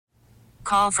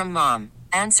call from mom.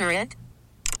 Answer it.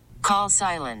 Call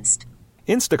silenced.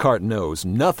 Instacart knows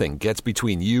nothing gets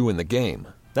between you and the game.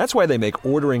 That's why they make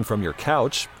ordering from your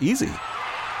couch easy.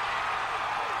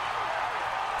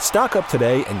 Stock up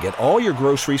today and get all your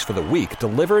groceries for the week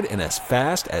delivered in as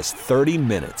fast as 30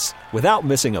 minutes without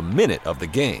missing a minute of the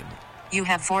game. You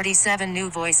have 47 new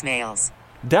voicemails.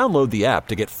 Download the app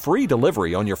to get free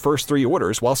delivery on your first 3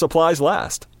 orders while supplies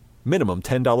last. Minimum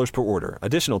 $10 per order.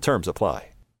 Additional terms apply.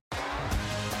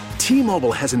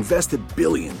 T-Mobile has invested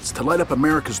billions to light up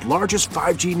America's largest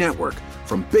 5G network,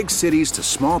 from big cities to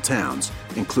small towns,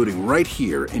 including right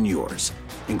here in yours.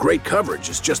 And great coverage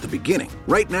is just the beginning.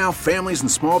 Right now, families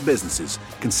and small businesses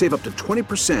can save up to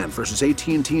 20% versus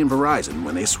AT&T and Verizon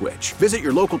when they switch. Visit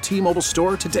your local T-Mobile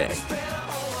store today.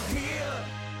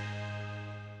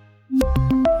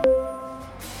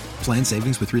 Plan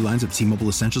savings with 3 lines of T-Mobile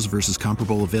Essentials versus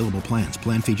comparable available plans.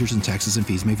 Plan features and taxes and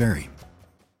fees may vary.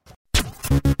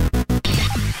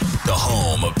 The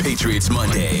home of Patriots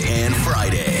Monday and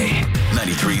Friday.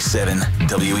 93.7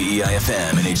 WEEI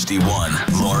FM and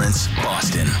HD1, Lawrence,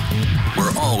 Boston.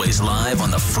 We're always live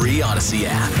on the free Odyssey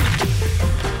app.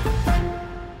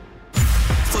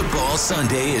 Football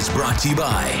Sunday is brought to you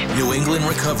by New England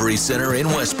Recovery Center in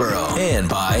Westboro and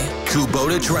by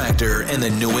Kubota Tractor and the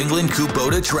New England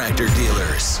Kubota Tractor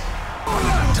Dealers.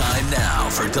 Time now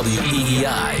for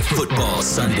WEEI Football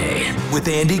Sunday with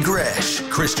Andy Gresh,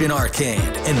 Christian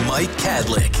Arcand, and Mike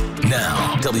Kadlick.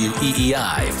 Now,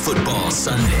 WEEI Football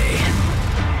Sunday.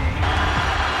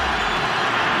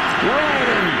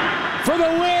 Ryland for the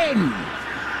win.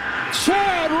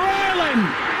 Chad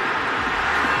Ryland.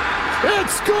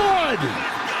 It's good.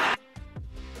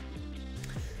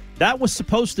 That was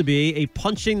supposed to be a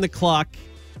punching the clock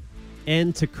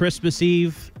end to Christmas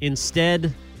Eve.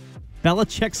 Instead,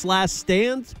 Belichick's last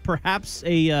stand, perhaps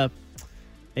a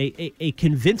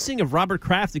convincing of Robert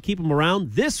Kraft to keep him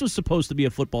around. This was supposed to be a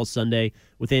Football Sunday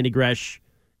with Andy Gresh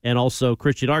and also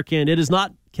Christian Arcand. It is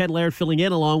not. Ken Laird filling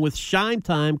in along with Scheim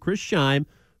Time, Chris Scheim,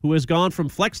 who has gone from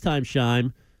Flex Time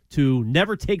Scheim to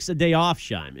never takes a day off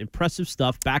Scheim. Impressive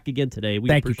stuff. Back again today.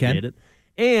 We appreciate it.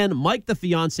 And Mike, the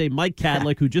fiance, Mike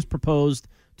Kadlick, who just proposed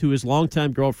to his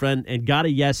longtime girlfriend and got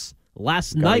a yes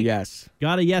last night.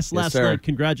 Got a yes last night.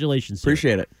 Congratulations, sir.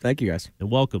 Appreciate it. Thank you, guys.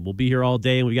 And welcome. We'll be here all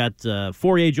day. And we got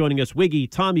Fourier joining us, Wiggy,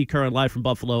 Tommy Curran live from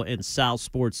Buffalo, and Sal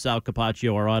Sports, Sal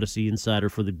Capaccio, our Odyssey insider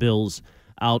for the Bills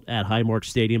out at Highmark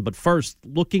Stadium. But first,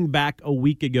 looking back a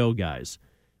week ago, guys,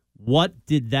 what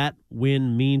did that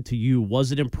win mean to you?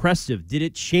 Was it impressive? Did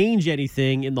it change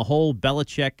anything in the whole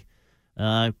Belichick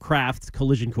Kraft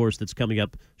collision course that's coming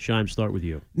up? Scheim, start with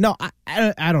you. No,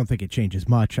 I don't think it changes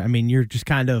much. I mean, you're just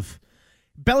kind of...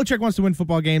 Belichick wants to win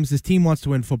football games. His team wants to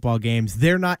win football games.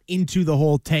 They're not into the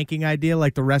whole tanking idea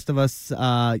like the rest of us,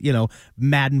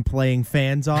 Madden playing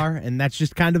fans are. And that's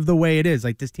just kind of the way it is.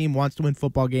 Like, this team wants to win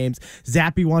football games.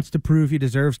 Zappe wants to prove he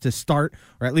deserves to start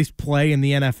or at least play in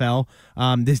the NFL.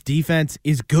 This defense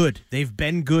is good. They've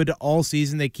been good all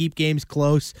season. They keep games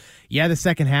close. Yeah, the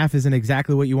second half isn't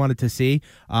exactly what you wanted to see.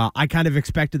 I kind of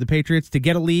expected the Patriots to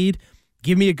get a lead,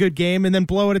 give me a good game, and then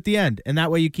blow it at the end. And that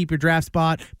way you keep your draft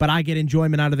spot, but I get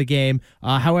enjoyment out of the game.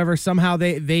 However, somehow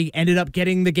they ended up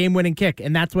getting the game-winning kick,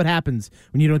 and that's what happens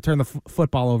when you don't turn the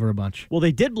football over a bunch. Well,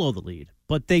 they did blow the lead,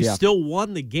 but they still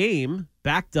won the game,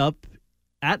 backed up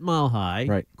at Mile High.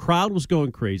 Right. Crowd was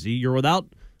going crazy. You're without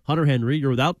Hunter Henry.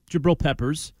 You're without Jabril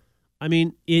Peppers. I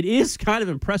mean, it is kind of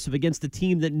impressive against a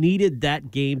team that needed that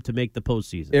game to make the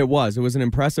postseason. It was an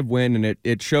impressive win, and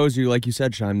it shows you, like you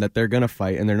said, Scheim, that they're going to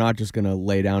fight, and they're not just going to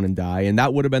lay down and die, and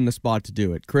that would have been the spot to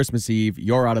do it. Christmas Eve,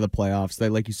 you're out of the playoffs. They,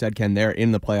 like you said, Ken, they're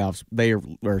in the playoffs. They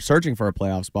are searching for a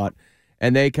playoff spot,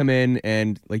 and they come in,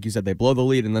 and like you said, they blow the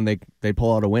lead, and then they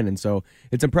pull out a win. And so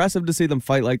it's impressive to see them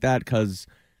fight like that because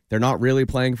they're not really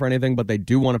playing for anything, but they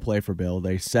do want to play for Bill.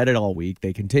 They said it all week.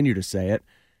 They continue to say it.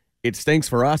 It stinks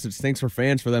for us. It stinks for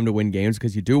fans for them to win games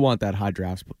because you do want that high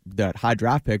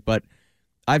draft pick. But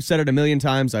I've said it a million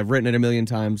times. I've written it a million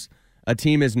times. A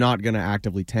team is not going to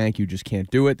actively tank. You just can't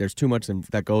do it. There's too much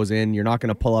that goes in. You're not going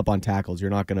to pull up on tackles.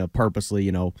 You're not going to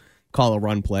purposely, call a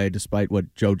run play, despite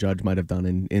what Joe Judge might have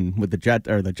done in with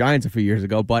the Giants a few years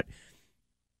ago. But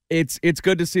it's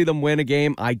good to see them win a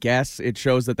game. I guess it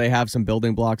shows that they have some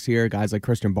building blocks here. Guys like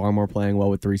Christian Barmore playing well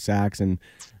with 3 sacks, and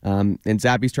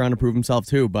Zappe's trying to prove himself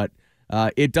too. But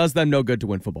it does them no good to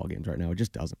win football games right now. It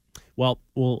just doesn't. Well,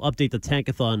 we'll update the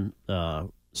Tankathon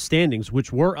standings,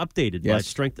 which were updated by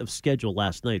strength of schedule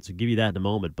last night. So give you that in a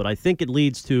moment. But I think it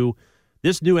leads to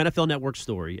this new NFL Network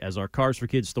story as our Cars for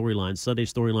Kids storylines, Sunday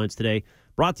storylines today,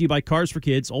 brought to you by Cars for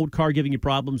Kids. Old car giving you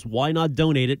problems. Why not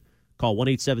donate it? Call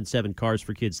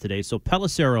 1-877-CARS-for-KIDS today. So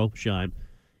Pelissero, Scheim,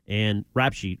 and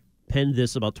Rap Sheet penned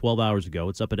this about 12 hours ago.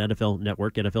 It's up at NFL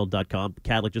Network, NFL.com.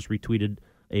 Kadlick just retweeted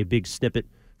a big snippet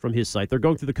from his site. They're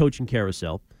going through the coaching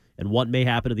carousel and what may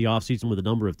happen in the offseason with a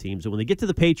number of teams. And when they get to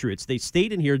the Patriots, they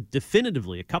state in here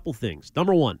definitively a couple things.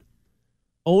 Number one,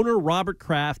 owner Robert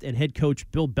Kraft and head coach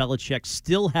Bill Belichick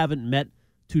still haven't met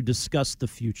to discuss the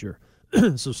future.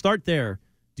 So start there.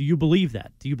 Do you believe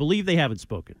that? Do you believe they haven't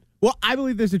spoken? Well, I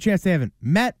believe there's a chance they haven't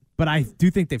met, but I do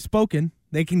think they've spoken.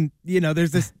 They can,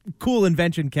 there's this cool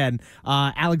invention, Ken.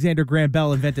 Alexander Graham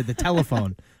Bell invented the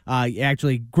telephone.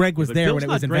 Actually, Greg was there when it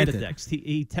was invented. Great at text.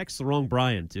 He texts the wrong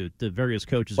Brian to various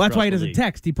coaches. Well, that's why he doesn't league.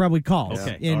 text. He probably calls.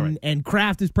 Okay. And, and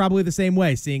Kraft is probably the same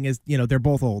way, seeing as, they're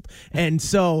both old. And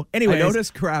so, anyway. I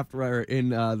noticed Kraft in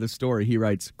the story, he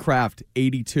writes, Kraft,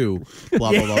 82,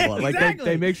 blah, blah, blah, blah. Like, exactly.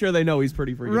 they make sure they know he's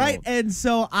pretty freaking right. old. And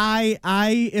so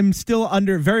I am still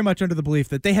very much under the belief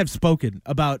that they have spoken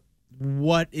about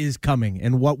what is coming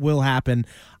and what will happen.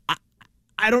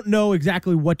 I don't know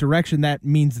exactly what direction that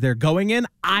means they're going in.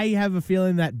 I have a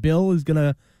feeling that Bill is going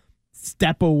to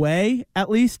step away at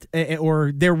least,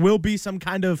 or there will be some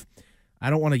kind of,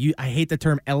 I don't want to use, I hate the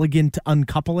term elegant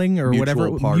uncoupling or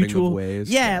whatever. Parting of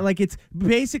ways. Yeah, like it's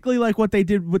basically like what they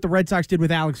did, what the Red Sox did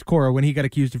with Alex Cora when he got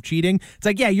accused of cheating. It's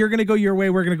like, yeah, you're going to go your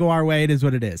way, we're going to go our way. It is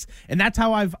what it is. And that's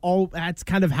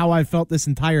kind of how I've felt this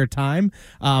entire time.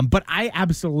 But I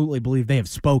absolutely believe they have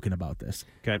spoken about this.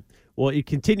 Okay. Well, it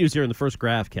continues here in the first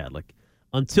graph, Kadlick.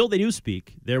 Until they do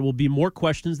speak, there will be more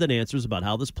questions than answers about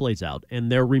how this plays out,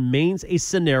 and there remains a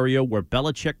scenario where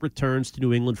Belichick returns to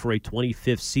New England for a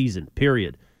 25th season,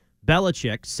 period.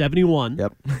 Belichick, 71,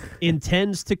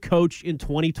 intends to coach in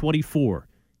 2024.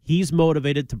 He's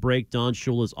motivated to break Don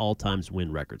Shula's all-time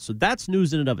win record. So that's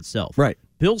news in and of itself. Right.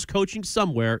 Bill's coaching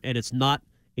somewhere, and it's not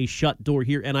a shut door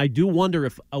here. And I do wonder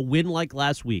if a win like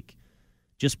last week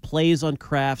just plays on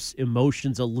Kraft's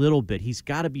emotions a little bit. He's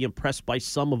got to be impressed by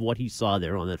some of what he saw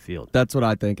there on that field. That's what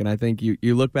I think, and I think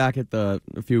you look back at a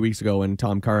few weeks ago when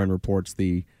Tom Curran reports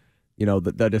the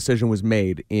decision was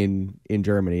made in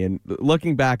Germany, and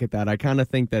looking back at that, I kind of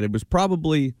think that it was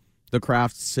probably the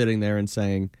Kraft sitting there and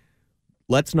saying,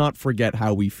 let's not forget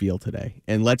how we feel today,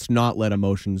 and let's not let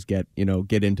emotions get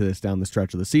into this down the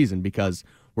stretch of the season, because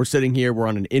we're sitting here, we're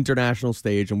on an international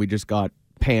stage, and we just got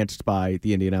pantsed by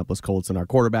the Indianapolis Colts, and our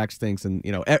quarterback stinks, and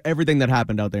everything that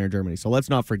happened out there in Germany. So let's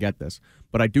not forget this.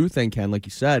 But I do think, Ken, like you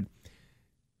said,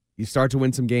 you start to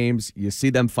win some games, you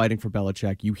see them fighting for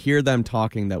Belichick, you hear them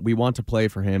talking that we want to play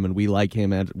for him and we like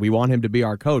him and we want him to be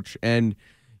our coach. And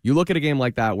you look at a game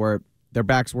like that where their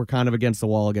backs were kind of against the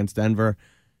wall against Denver,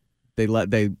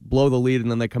 they blow the lead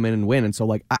and then they come in and win. And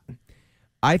so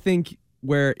I think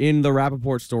where in the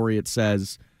Rappaport story it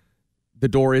says the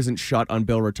door isn't shut on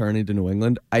Bill returning to New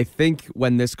England, I think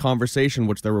when this conversation,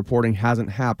 which they're reporting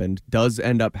hasn't happened, does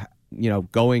end up,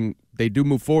 going, they do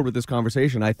move forward with this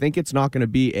conversation, I think it's not going to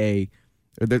be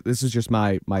this is just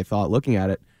my thought looking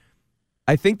at it,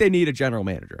 I think they need a general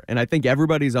manager. And I think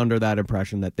everybody's under that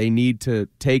impression that they need to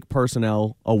take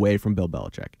personnel away from Bill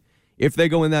Belichick. If they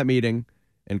go in that meeting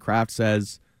and Kraft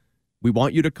says, we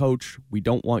want you to coach, we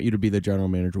don't want you to be the general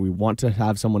manager, we want to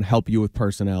have someone help you with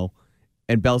personnel,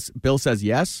 and Bill says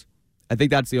yes, I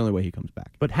think that's the only way he comes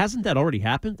back. But hasn't that already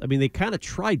happened? I mean, they kind of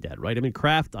tried that, right? I mean,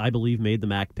 Kraft, I believe, made the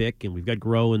Mac pick, and we've got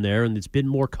Groh in there, and it's been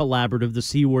more collaborative. The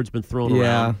C word's been thrown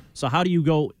around. So how do you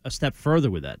go a step further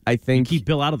with that? I think you keep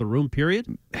Bill out of the room,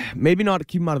 period? Maybe not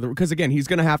keep him out of the room, because, again, he's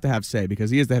going to have say, because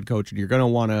he is the head coach, and you're going to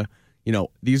want to,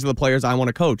 these are the players I want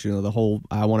to coach. The whole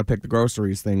I want to pick the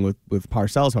groceries thing with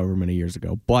Parcells however many years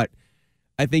ago. But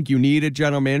I think you need a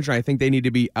general manager. I think they need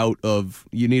to be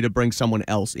you need to bring someone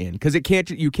else in, because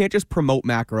you can't just promote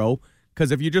Matt Rowe,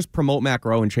 because if you just promote Matt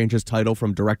Rowe and change his title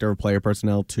from director of player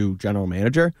personnel to general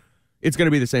manager, it's going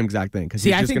to be the same exact thing, because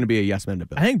he's just going to be a yes man to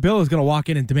Bill. I think Bill is going to walk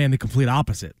in and demand the complete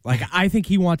opposite. Like, I think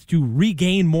he wants to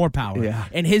regain more power. Yeah.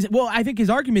 And I think his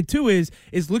argument too is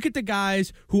look at the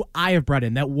guys who I have brought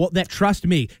in that trust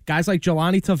me. Guys like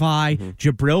Jelani Tavai,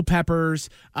 Jabril Peppers,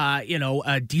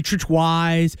 Dietrich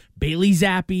Wise, Bailey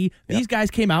Zappe. These guys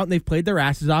came out and they've played their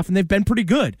asses off and they've been pretty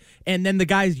good. And then the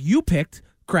guys you picked,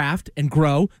 Kraft and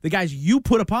Groh, the guys you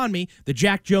put upon me, the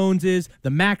Jack Joneses, the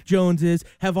Mac Joneses,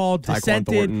 have all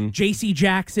dissented. J.C.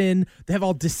 Jackson, they have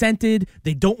all dissented.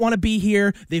 They don't want to be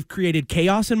here. They've created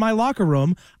chaos in my locker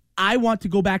room. I want to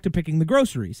go back to picking the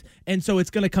groceries. And so it's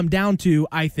going to come down to,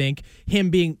 I think,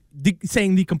 him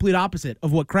saying the complete opposite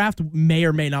of what Kraft may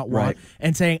or may not want,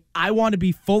 and saying, I want to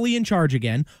be fully in charge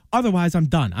again. Otherwise, I'm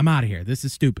done. I'm out of here. This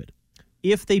is stupid.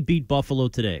 If they beat Buffalo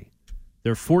today,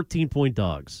 they're 14-point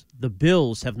dogs. The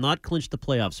Bills have not clinched the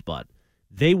playoff spot.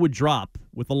 they would drop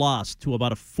with a loss to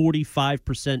about a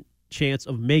 45% chance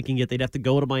of making it. They'd have to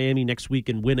go to Miami next week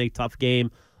and win a tough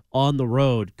game on the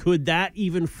road. Could that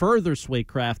even further sway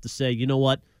Kraft to say, you know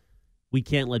what, we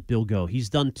can't let Bill go? He's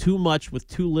done too much with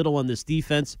too little on this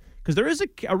defense. Because there is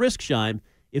a risk, Scheim,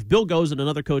 if Bill goes and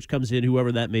another coach comes in,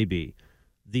 whoever that may be,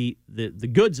 the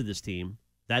goods of this team,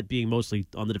 that being mostly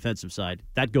on the defensive side,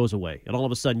 that goes away. And all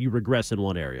of a sudden, you regress in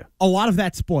one area. A lot of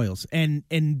that spoils. And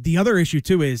the other issue,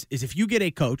 too, is if you get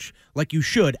a coach, like you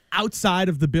should, outside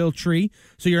of the Bill tree,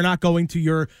 so you're not going to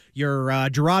your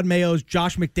Gerard Mayo's,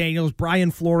 Josh McDaniels,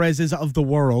 Brian Flores's of the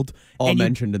world. All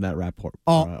mentioned in that report.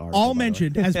 All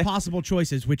mentioned as possible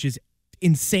choices, which is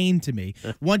insane to me.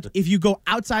 If you go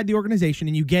outside the organization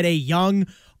and you get a young,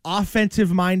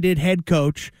 offensive-minded head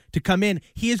coach to come in,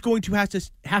 he is going to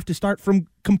have to start from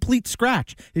complete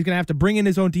scratch. He's going to have to bring in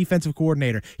his own defensive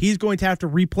coordinator. He's going to have to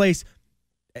replace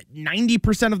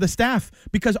 90% of the staff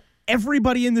because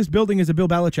everybody in this building is a Bill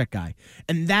Belichick guy.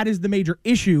 And that is the major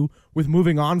issue with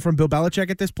moving on from Bill Belichick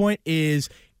at this point is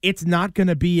it's not going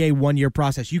to be a one-year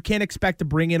process. You can't expect to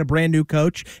bring in a brand new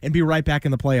coach and be right back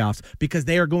in the playoffs because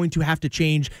they are going to have to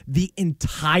change the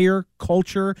entire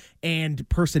culture and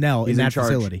personnel in that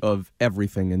facility. Of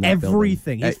everything in that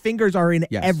everything. building. His fingers are in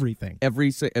everything.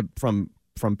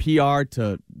 From PR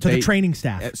to the training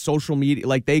staff, social media,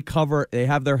 like they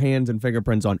have their hands and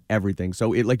fingerprints on everything. So,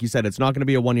 like you said, it's not going to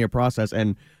be a one-year process.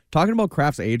 And talking about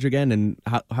Kraft's age again, and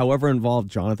however involved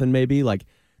Jonathan may be, like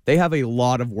they have a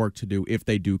lot of work to do if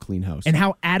they do clean house. And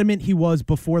how adamant he was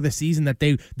before the season that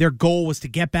their goal was to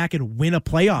get back and win a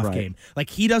playoff game.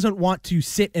 Like he doesn't want to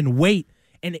sit and wait.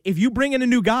 And if you bring in a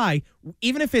new guy,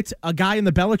 even if it's a guy in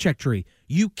the Belichick tree,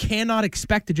 you cannot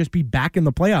expect to just be back in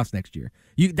the playoffs next year.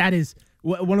 That is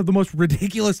one of the most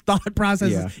ridiculous thought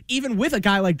processes, even with a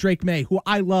guy like Drake May, who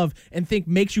I love and think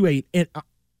makes you a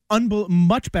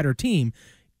much better team.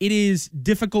 It is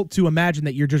difficult to imagine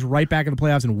that you're just right back in the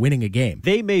playoffs and winning a game.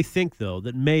 They may think, though,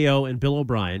 that Mayo and Bill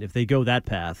O'Brien, if they go that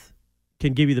path,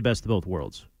 can give you the best of both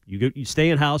worlds. You stay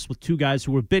in-house with two guys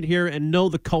who have been here and know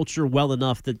the culture well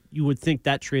enough that you would think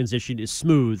that transition is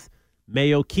smooth.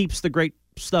 Mayo keeps the great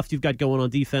stuff you've got going on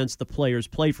defense. The players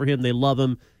play for him. They love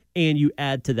him. And you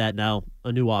add to that now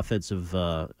a new offensive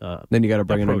then you got to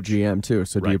bring approach. in a GM too.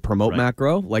 So do you promote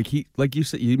Macro? Like you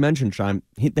said, you mentioned Scheim.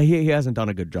 He hasn't done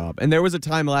a good job. And there was a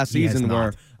time last season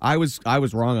where I was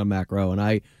wrong on Macro, and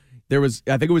I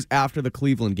think it was after the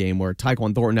Cleveland game where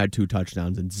Tyquan Thornton had 2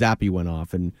 touchdowns and Zappe went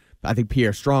off, and I think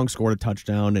Pierre Strong scored a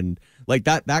touchdown, and like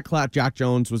that class, Jack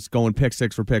Jones was going pick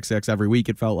six for pick six every week.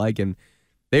 It felt like, and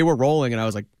they were rolling, and I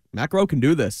was like, Macro can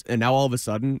do this. And now all of a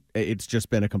sudden, it's just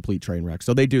been a complete train wreck.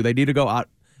 So they need to go out.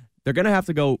 They're going to have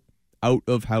to go out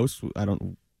of house.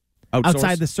 Outsource.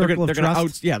 Outside the circle of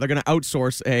trust. They're going to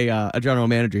outsource a general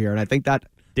manager here. And I think that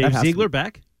Dave Ziegler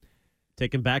back?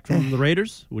 Take him back from the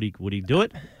Raiders? Would he do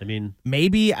it? I mean,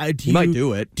 maybe. He might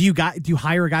do it. Do you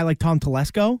hire a guy like Tom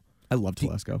Telesco? I love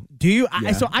Telesco. Do you?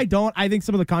 Yeah. I don't. I think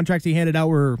some of the contracts he handed out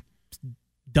were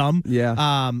dumb.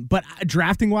 Yeah. But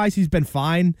drafting wise, he's been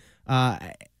fine.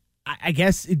 I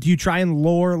guess, do you try and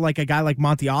lure like a guy like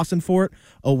Monty Austinfort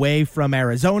away from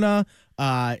Arizona?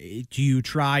 Do you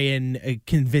try and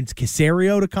convince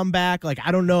Caserio to come back? Like,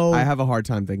 I don't know. I have a hard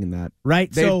time thinking that.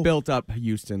 Right? They've built up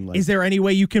Houston. Like, is there any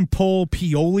way you can pull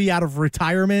Pioli out of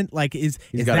retirement? Like, is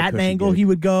that an angle he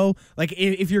would go? Like,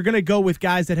 if you're going to go with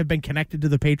guys that have been connected to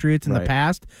the Patriots in the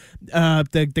past,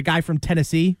 the guy from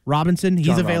Tennessee, Robinson,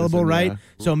 he's available, right? Yeah.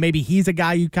 So maybe he's a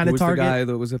guy you kind of target. Who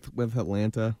was the guy that was with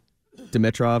Atlanta?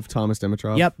 Thomas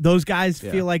Dimitrov. Yep, those guys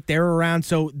feel like they're around.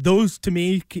 So those, to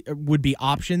me, would be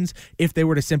options if they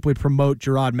were to simply promote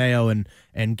Gerard Mayo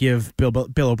and give Bill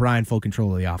O'Brien full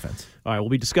control of the offense. All right, we'll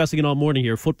be discussing it all morning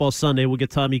here. Football Sunday, we'll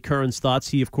get Tommy Curran's thoughts.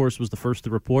 He, of course, was the first to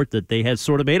report that they had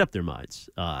sort of made up their minds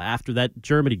after that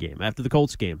Germany game, after the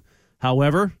Colts game.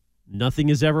 However, nothing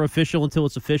is ever official until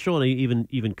it's official, and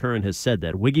even Curran has said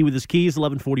that. Wiggy with his keys,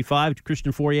 11:45,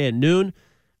 Christian Fourier at noon.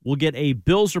 We'll get a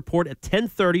Bills report at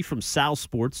 10:30 from Sal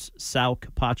Sports, Sal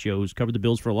Capaccio, who's covered the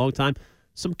Bills for a long time.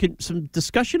 Some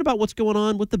discussion about what's going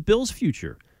on with the Bills'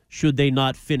 future, should they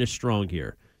not finish strong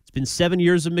here. It's been 7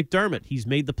 years of McDermott. He's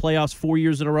made the playoffs 4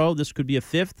 years in a row. This could be a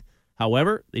 5th.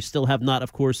 However, they still have not,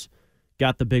 of course,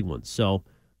 got the big ones. So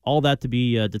all that to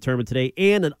be determined today.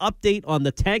 And an update on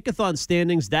the Tankathon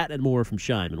standings, that and more from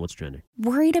Scheim and What's Trending.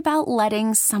 Worried about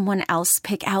letting someone else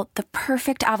pick out the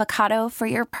perfect avocado for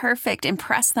your perfect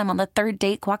impress them on the third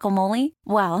date guacamole?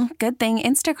 Well, good thing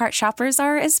Instacart shoppers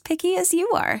are as picky as you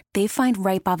are. They find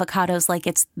ripe avocados like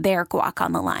it's their guac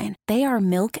on the line. They are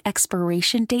milk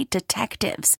expiration date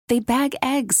detectives. They bag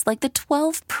eggs like the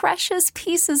 12 precious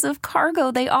pieces of cargo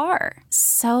they are.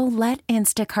 So let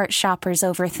Instacart shoppers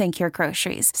overthink your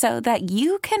groceries so that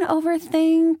you can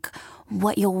overthink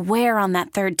what you'll wear on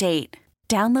that third date.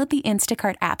 Download the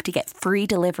Instacart app to get free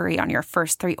delivery on your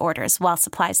first 3 orders while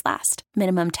supplies last.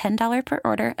 Minimum $10 per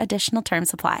order. Additional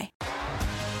terms apply.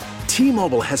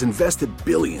 T-Mobile has invested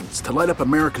billions to light up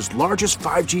America's largest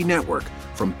 5G network,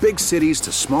 from big cities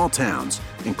to small towns,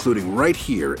 including right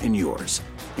here in yours.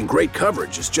 And great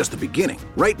coverage is just the beginning.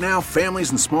 Right now, families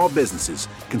and small businesses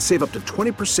can save up to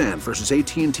 20% versus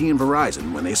AT&T and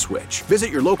Verizon when they switch. Visit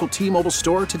your local T-Mobile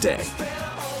store today.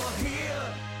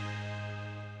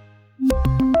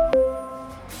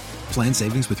 Plan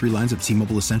savings with 3 lines of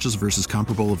T-Mobile Essentials versus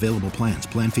comparable available plans.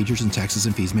 Plan features and taxes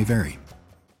and fees may vary.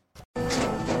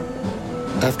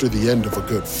 After the end of a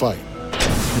good fight,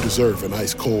 you deserve an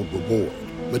ice-cold reward.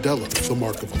 Modelo is the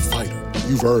mark of a fighter.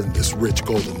 You've earned this rich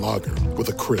golden lager with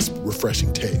a crisp,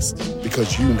 refreshing taste.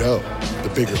 Because you know,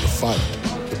 the bigger the fight,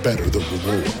 the better the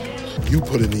reward. You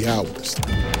put in the hours,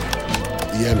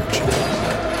 the energy,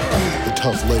 the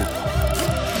tough labor.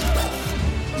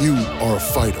 You are a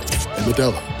fighter, and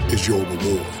Modelo is your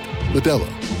reward.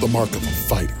 Modelo, the mark of a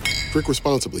fighter. Drink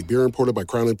responsibly. Beer imported by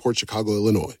Crown Imports, Chicago,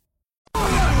 Illinois.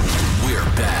 We're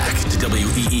back to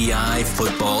WEEI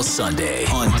Football Sunday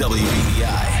on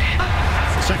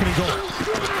WEEI. Second and goal.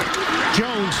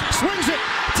 Jones swings it.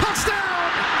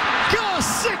 Touchdown!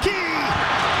 Gesicki!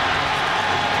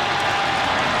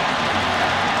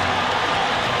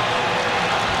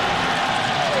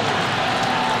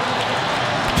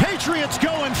 Patriots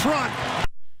go in front.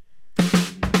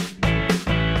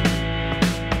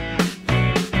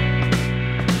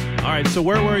 All right, so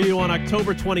where were you on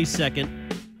October 22nd?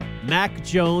 Mac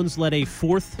Jones led a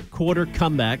fourth-quarter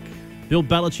comeback. Bill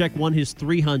Belichick won his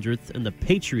 300th, and the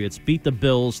Patriots beat the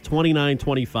Bills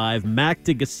 29-25. Mac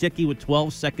to Gesicki with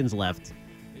 12 seconds left.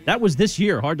 That was this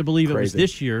year. Hard to believe it was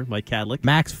this year, Mike Kadlick.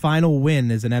 Mac's final win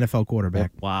as an NFL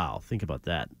quarterback. Wow, think about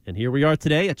that. And here we are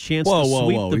today, a chance to sweep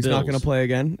the Bills. He's not going to play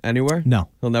again anywhere? No.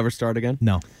 He'll never start again?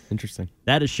 No. Interesting.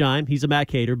 That is Scheim. He's a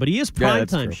Mac hater, but he is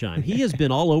primetime Scheim. He has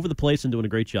been all over the place and doing a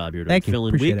great job here. Thank you.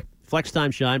 Filling Appreciate week. it. Flex time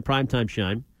Scheim, primetime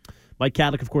Scheim. Mike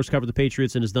Kadlick, of course, covered the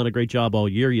Patriots and has done a great job all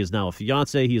year. He is now a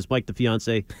fiancé. He is Mike the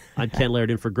fiancé. I'm Ken Laird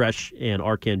in for Gresh and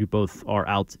Arkan, who both are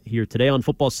out here today on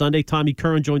Football Sunday. Tommy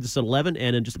Curran joins us at 11,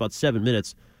 and in just about 7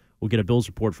 minutes, we'll get a Bills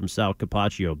report from Sal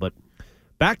Capaccio. But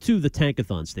back to the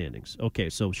Tankathon standings.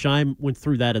 Okay, so Scheim went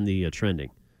through that in the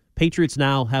trending. Patriots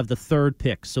now have the 3rd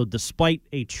pick. So despite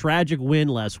a tragic win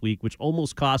last week, which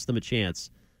almost cost them a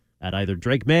chance at either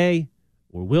Drake May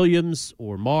or Williams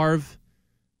or Marv,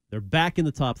 they're back in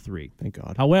the top 3. Thank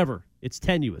God. However, it's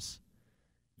tenuous.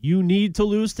 You need to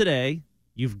lose today.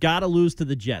 You've got to lose to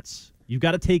the Jets. You've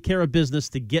got to take care of business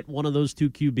to get one of those 2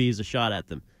 QBs a shot at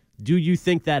them. Do you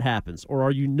think that happens, or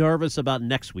are you nervous about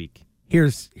next week?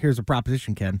 Here's a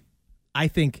proposition, Ken. I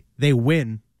think they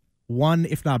win one,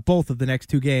 if not both, of the next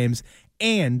 2 games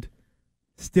and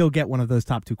still get one of those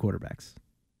top 2 quarterbacks.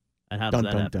 And how does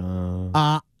that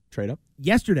happen? Trade up?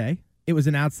 Yesterday, it was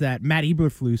announced that Matt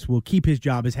Eberflus will keep his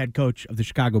job as head coach of the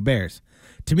Chicago Bears.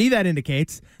 To me, that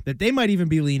indicates that they might even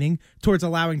be leaning towards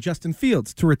allowing Justin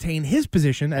Fields to retain his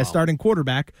position as starting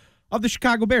quarterback of the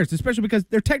Chicago Bears, especially because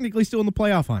they're technically still in the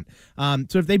playoff hunt.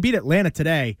 So if they beat Atlanta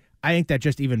today, I think that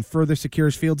just even further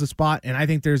secures Fields a spot, and I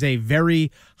think there's a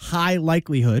very high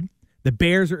likelihood the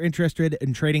Bears are interested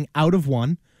in trading out of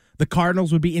 1. The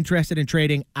Cardinals would be interested in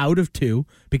trading out of 2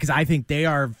 because I think they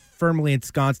are firmly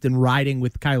ensconced in riding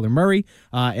with Kyler Murray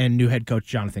and new head coach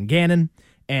Jonathan Gannon.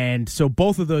 And so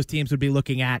both of those teams would be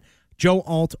looking at Joe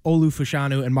Alt, Olu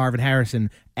Fashanu, and Marvin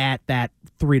Harrison at that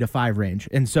 3 to 5 range.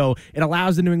 And so it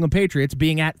allows the New England Patriots,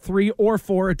 being at 3 or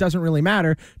 4, it doesn't really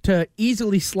matter, to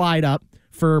easily slide up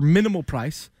for minimal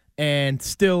price and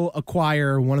still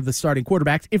acquire one of the starting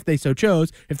quarterbacks if they so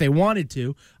chose, if they wanted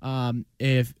to,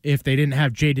 if they didn't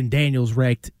have Jaden Daniels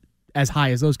ranked as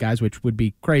high as those guys, which would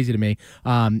be crazy to me,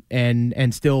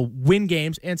 and still win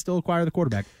games and still acquire the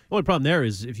quarterback. The only problem there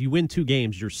is if you win 2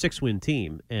 games, you're a 6-win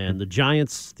team, and the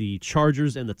Giants, the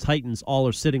Chargers, and the Titans all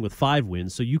are sitting with 5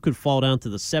 wins, so you could fall down to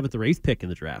the 7th or 8th pick in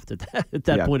the draft at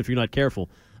that point if you're not careful.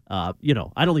 I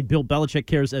don't think Bill Belichick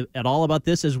cares at all about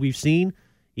this, as we've seen.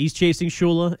 He's chasing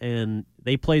Shula, and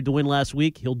they played to win last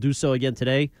week. He'll do so again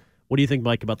today. What do you think,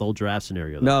 Mike, about the whole draft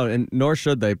scenario, though? No, and nor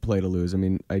should they play to lose. I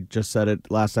mean, I just said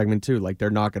it last segment, too. Like, they're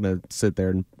not going to sit there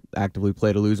and actively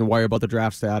play to lose and worry about the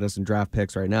draft status and draft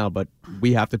picks right now. But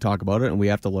we have to talk about it, and we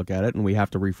have to look at it, and we have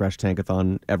to refresh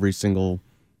Tankathon every single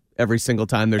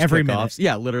time there's every kickoffs. Minute.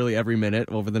 Yeah, literally every minute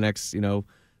over the next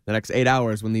 8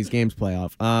 hours when these games play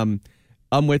off. I'm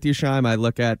with you, Scheim. I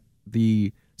look at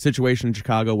the situation in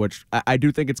Chicago, which I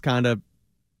do think it's kind of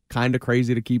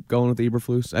crazy to keep going with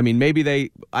Eberflus. I mean, maybe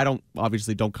I don't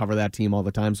cover that team all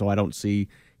the time, so I don't see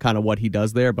kind of what he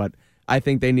does there, but I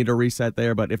think they need a reset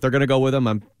there. But if they're going to go with him,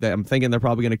 I'm thinking they're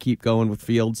probably going to keep going with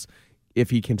Fields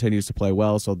if he continues to play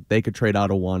well, so they could trade out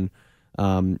a one.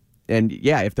 And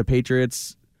yeah, if the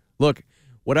Patriots, look,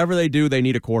 whatever they do, they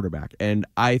need a quarterback. And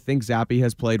I think Zappe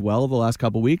has played well the last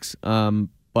couple weeks,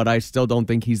 but I still don't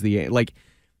think he's the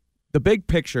big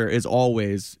picture is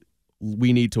always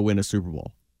we need to win a Super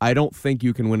Bowl. I don't think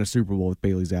you can win a Super Bowl with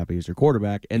Bailey Zappe as your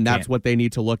quarterback, and that's what they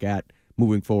need to look at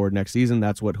moving forward next season.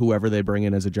 That's what whoever they bring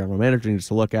in as a general manager needs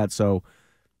to look at. So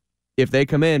if they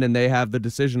come in and they have the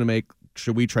decision to make,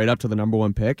 should we trade up to the number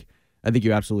one pick? I think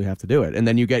you absolutely have to do it. And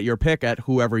then you get your pick at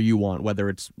whoever you want, whether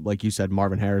it's, like you said,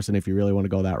 Marvin Harrison, if you really want to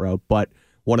go that route, but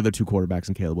one of the two quarterbacks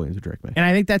in Caleb Williams or Drake May. And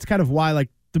I think that's kind of why,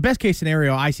 the best case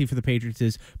scenario I see for the Patriots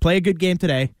is play a good game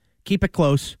today, keep it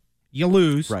close, you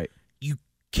lose. Right. You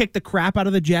kick the crap out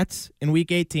of the Jets in Week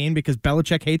 18 because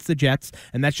Belichick hates the Jets,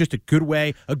 and that's just a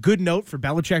good note for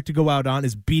Belichick to go out on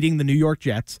is beating the New York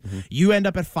Jets. Mm-hmm. You end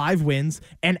up at 5 wins,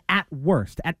 and at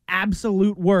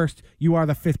absolute worst, you are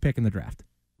the 5th pick in the draft.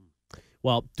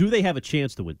 Well, do they have a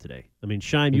chance to win today? I mean,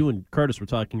 Scheim, you and Curtis were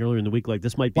talking earlier in the week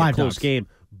this might be a close game.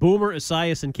 Boomer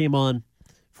Esiason came on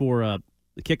for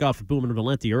the kickoff of Boomer and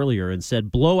Valenti earlier and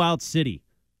said, blowout city.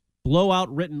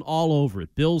 Blowout written all over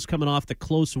it. Bills coming off the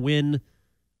close win.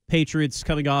 Patriots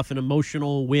coming off an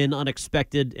emotional win,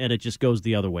 unexpected, and it just goes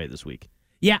the other way this week.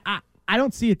 Yeah, I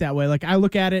don't see it that way. I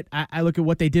look at it. I look at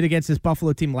what they did against this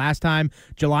Buffalo team last time.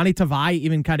 Jelani Tavai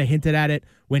even kind of hinted at it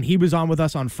when he was on with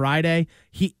us on Friday.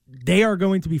 They are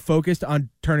going to be focused on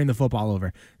turning the football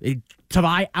over.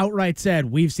 Tavai outright said,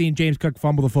 we've seen James Cook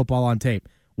fumble the football on tape.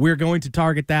 We're going to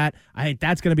target that. I think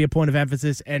that's going to be a point of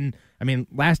emphasis. And, I mean,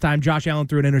 last time Josh Allen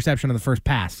threw an interception on the first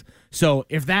pass. So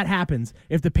if that happens,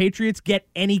 if the Patriots get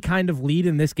any kind of lead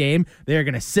in this game, they're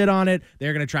going to sit on it.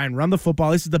 They're going to try and run the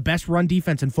football. This is the best run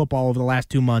defense in football over the last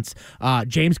 2 months.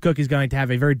 James Cook is going to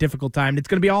have a very difficult time. It's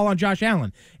going to be all on Josh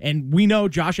Allen. And we know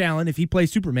Josh Allen, if he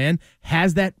plays Superman,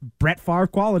 has that Brett Favre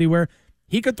quality where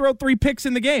he could throw 3 picks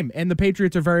in the game, and the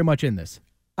Patriots are very much in this.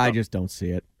 I just don't see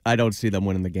it. I don't see them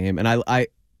winning the game. And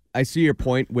I see your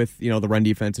point with, the run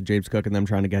defense and James Cook and them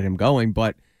trying to get him going,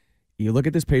 but you look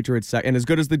at this Patriots, and as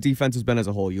good as the defense has been as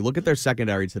a whole, you look at their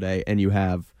secondary today, and you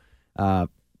have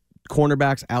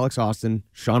cornerbacks Alex Austin,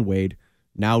 Sean Wade,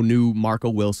 now new Marco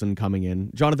Wilson coming in.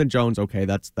 Jonathan Jones, okay,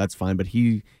 that's fine, but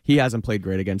he hasn't played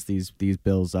great against these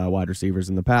Bills wide receivers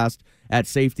in the past. At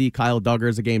safety, Kyle Duggar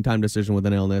is a game-time decision with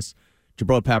an illness.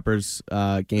 Jabril Peppers,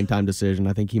 game-time decision.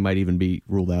 I think he might even be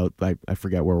ruled out. I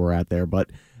forget where we're at there,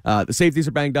 but the safeties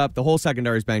are banged up. The whole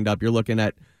secondary is banged up. You're looking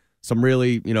at some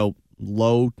really,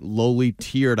 lowly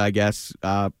tiered, I guess,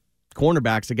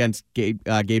 cornerbacks against Gabe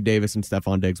Davis and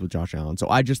Stephon Diggs with Josh Allen. So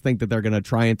I just think that they're going to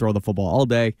try and throw the football all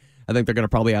day. I think they're going to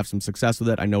probably have some success with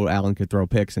it. I know Allen could throw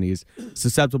picks, and he's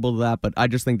susceptible to that, but I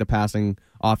just think the passing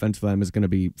offense for them is going to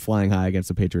be flying high against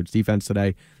the Patriots defense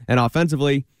today. And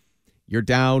offensively, you're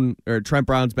down, or Trent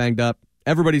Brown's banged up.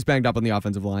 Everybody's banged up on the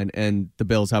offensive line, and the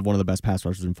Bills have one of the best pass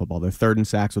rushers in football. They're 3rd in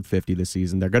sacks with 50 this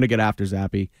season. They're going to get after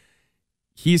Zappe.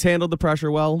 He's handled the pressure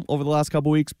well over the last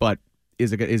couple weeks, but is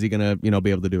he going to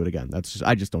be able to do it again?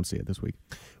 I just don't see it this week.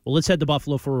 Well, let's head to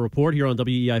Buffalo for a report here on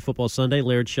WEEI Football Sunday.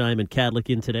 Laird, Scheim, and Kadlick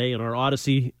in today, and our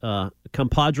Odyssey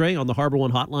compadre on the Harbor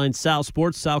One Hotline, Sal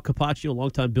Sports. Sal Capaccio,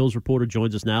 longtime Bills reporter,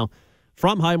 joins us now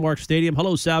from Highmark Stadium.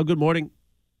 Hello, Sal. Good morning.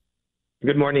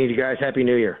 Good morning, you guys. Happy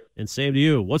New Year. And same to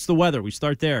you. What's the weather? We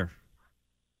start there.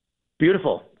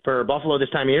 Beautiful for Buffalo this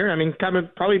time of year. I mean,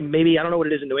 probably maybe, I don't know what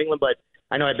it is in New England, but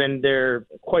I know I've been there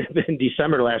quite a bit in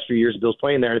December the last few years, Bills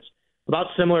playing there. It's about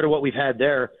similar to what we've had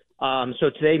there.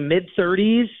 So today,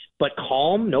 mid-30s, but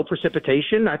calm, no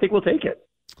precipitation. I think we'll take it.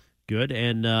 Good.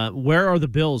 And where are the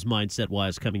Bills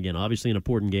mindset-wise coming in? Obviously an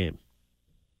important game.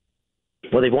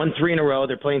 Well, they've won 3 in a row.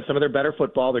 They're playing some of their better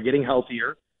football. They're getting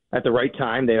healthier at the right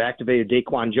time. They've activated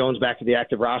Daquan Jones back to the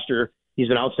active roster. He's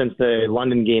been out since the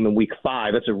London game in Week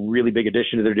 5. That's a really big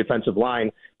addition to their defensive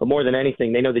line. But more than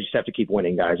anything, they know they just have to keep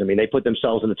winning, guys. I mean, they put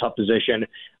themselves in a tough position.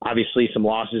 Obviously, some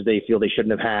losses they feel they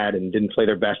shouldn't have had and didn't play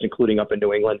their best, including up in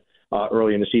New England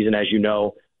early in the season, as you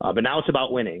know. But now it's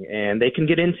about winning. And they can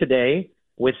get in today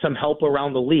with some help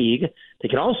around the league. They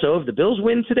can also, if the Bills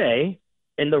win today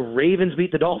and the Ravens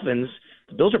beat the Dolphins,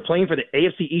 the Bills are playing for the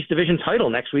AFC East Division title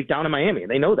next week down in Miami, and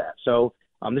they know that. So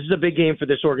this is a big game for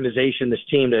this organization, this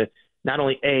team, to not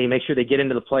only, A, make sure they get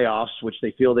into the playoffs, which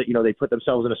they feel that, they put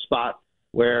themselves in a spot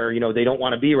where, they don't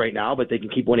want to be right now, but they can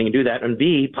keep winning and do that, and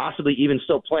B, possibly even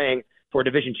still playing for a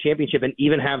division championship and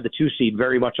even have the 2 seed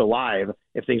very much alive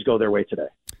if things go their way today.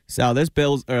 Sal, this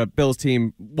Bills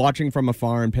team, watching from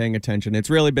afar and paying attention, it's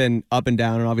really been up and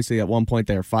down, and obviously at one point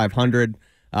they are 500.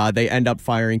 They end up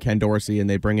firing Ken Dorsey, and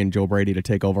they bring in Joe Brady to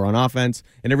take over on offense.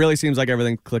 And it really seems like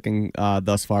everything's clicking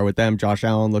thus far with them. Josh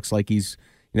Allen looks like he's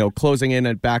closing in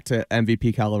and back to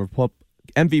MVP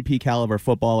caliber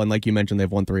football. And like you mentioned,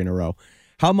 they've won 3 in a row.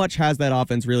 How much has that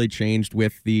offense really changed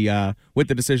with the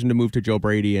decision to move to Joe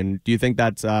Brady? And do you think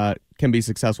that can be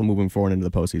successful moving forward into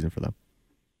the postseason for them?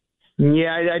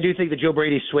 Yeah, I do think the Joe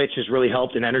Brady switch has really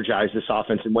helped and energized this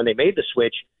offense. And when they made the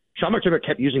switch, Sean McDermott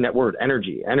kept using that word,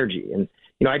 energy. And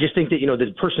I just think that,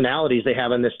 the personalities they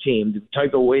have on this team, the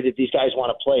type of way that these guys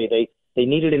want to play, they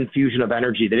needed an infusion of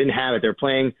energy. They didn't have it. They're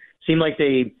playing, seemed like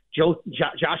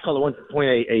Josh called at one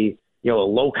point a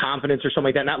low confidence or something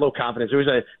like that. Not low confidence. There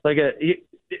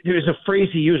was a phrase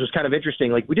he used was kind of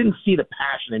interesting. Like, we didn't see the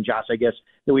passion in Josh, I guess,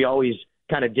 that we always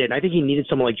kind of did. And I think he needed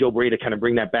someone like Joe Brady to kind of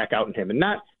bring that back out in him. And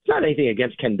it's not anything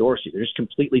against Ken Dorsey. They're just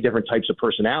completely different types of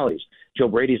personalities. Joe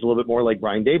Brady's a little bit more like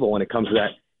Brian Dable when it comes to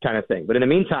that kind of thing. But in the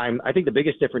meantime, I think the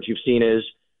biggest difference you've seen is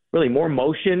really more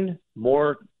motion,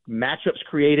 more matchups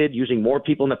created, using more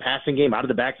people in the passing game out of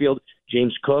the backfield,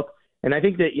 James Cook. And I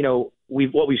think that,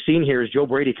 what we've seen here is Joe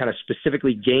Brady kind of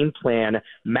specifically game plan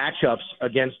matchups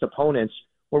against opponents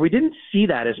where we didn't see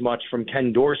that as much from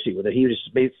Ken Dorsey, where he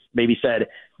just maybe said,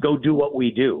 go do what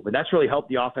we do. But that's really helped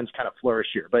the offense kind of flourish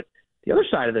here. But the other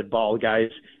side of the ball, guys,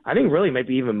 I think really might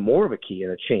be even more of a key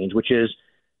and a change, which is,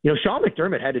 Sean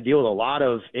McDermott had to deal with a lot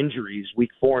of injuries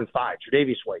week 4 and 5,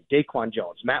 Tre'Davious White, Daquan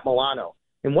Jones, Matt Milano.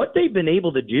 And what they've been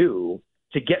able to do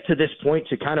to get to this point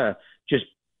to kind of just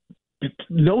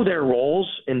know their roles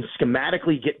and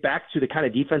schematically get back to the kind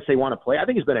of defense they want to play, I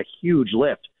think has been a huge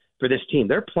lift for this team.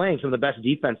 They're playing some of the best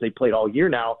defense they've played all year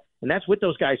now, and that's with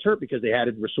those guys hurt because they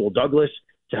added Rasul Douglas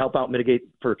to help out mitigate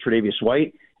for Tre'Davious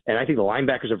White. And I think the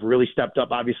linebackers have really stepped up,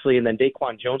 obviously. And then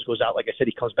Daquan Jones goes out. Like I said,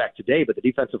 he comes back today. But the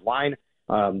defensive line,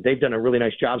 they've done a really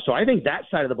nice job. So I think that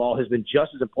side of the ball has been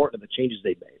just as important as the changes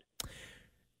they've made.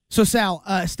 So, Sal,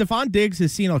 Stephon Diggs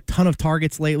has seen a ton of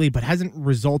targets lately, but hasn't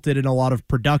resulted in a lot of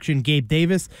production. Gabe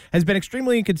Davis has been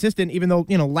extremely inconsistent, even though,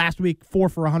 last week, 4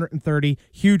 for 130,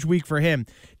 huge week for him.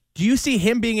 Do you see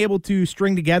him being able to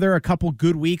string together a couple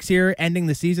good weeks here, ending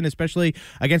the season, especially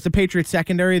against the Patriots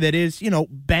secondary that is,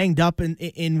 banged up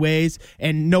in ways,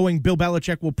 and knowing Bill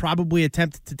Belichick will probably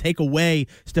attempt to take away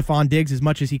Stephon Diggs as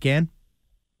much as he can?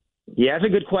 Yeah, that's a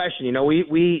good question.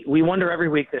 We wonder every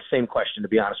week this same question, to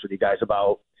be honest with you guys,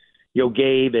 about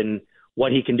Gabe and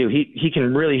what he can do. He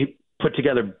can really put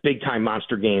together big-time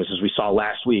monster games, as we saw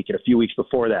last week and a few weeks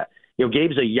before that.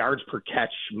 Gabe's a yards per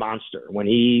catch monster. When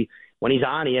he's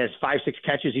on, he has 5-6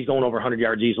 catches. He's going over 100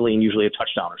 yards easily and usually a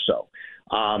touchdown or so.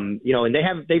 And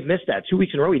they've missed that 2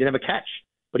 weeks in a row. He didn't have a catch,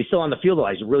 but he's still on the field a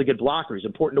lot. He's a really good blocker. He's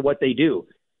important to what they do.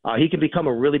 He can become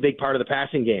a really big part of the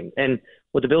passing game. And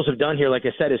what the Bills have done here, like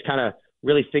I said, is kind of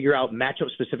really figure out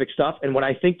matchup-specific stuff. And what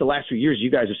I think the last few years,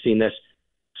 you guys have seen this,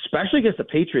 especially against the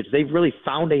Patriots, they've really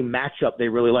found a matchup they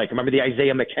really like. Remember the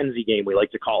Isaiah McKenzie game, we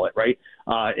like to call it, right?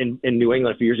 In New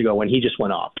England a few years ago when he just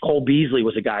went off. Cole Beasley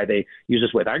was a guy they used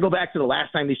this with. I go back to the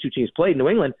last time these two teams played in New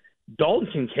England, Dalton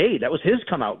Kincaid, that was his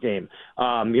come-out game,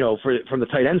 from the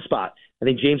tight end spot. I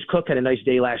think James Cook had a nice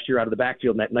day last year out of the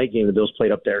backfield in that night game the Bills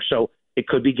played up there. So it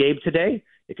could be Gabe today.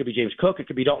 It could be James Cook. It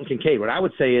could be Dalton Kincaid. What I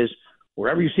would say is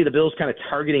wherever you see the Bills kind of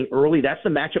targeting early, that's the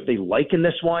matchup they like in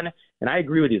this one. And I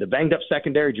agree with you. The banged-up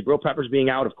secondary, Jabril Peppers being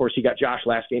out. Of course, he got Josh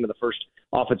last game of the first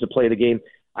offensive play of the game.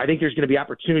 I think there's going to be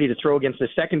opportunity to throw against the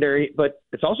secondary, but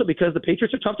it's also because the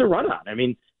Patriots are tough to run on. I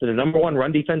mean, they're the number one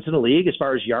run defense in the league as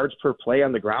far as yards per play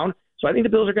on the ground. So I think the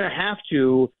Bills are going to have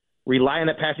to rely on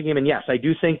that passing game. And, yes, I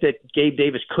do think that Gabe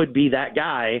Davis could be that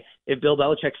guy if Bill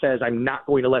Belichick says, I'm not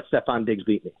going to let Stephon Diggs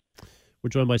beat me. We're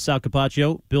joined by Sal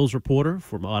Capaccio, Bills reporter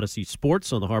from Odyssey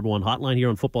Sports on the Harbor One Hotline here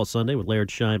on Football Sunday with Laird,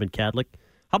 Scheim, and Kadlick.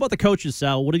 How about the coaches,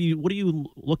 Sal? What are you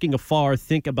looking afar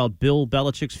think about Bill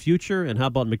Belichick's future, and how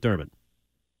about McDermott?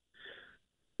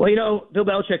 Well, Bill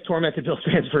Belichick tormented Bills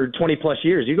fans for 20-plus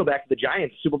years. You go back to the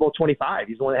Giants, Super Bowl 25.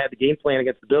 He's the one that had the game plan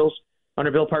against the Bills under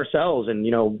Bill Parcells, and,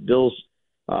 Bills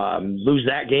lose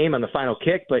that game on the final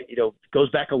kick, but, it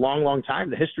goes back a long, long time,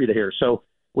 the history here. So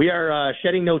we are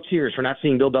shedding no tears for not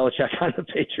seeing Bill Belichick on the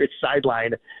Patriots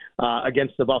sideline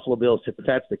against the Buffalo Bills, if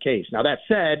that's the case. Now, that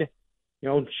said,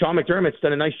 Sean McDermott's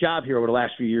done a nice job here over the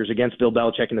last few years against Bill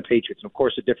Belichick and the Patriots, and, of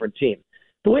course, a different team.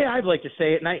 The way I'd like to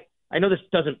say it, and I know this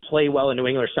doesn't play well in New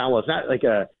England or sound well, it's not like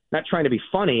not trying to be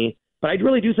funny, but I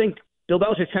really do think Bill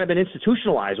Belichick's kind of been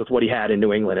institutionalized with what he had in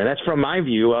New England, and that's from my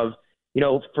view of,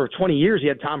 for 20 years, he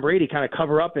had Tom Brady kind of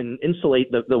cover up and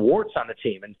insulate the warts on the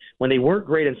team. And when they weren't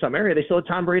great in some area, they still had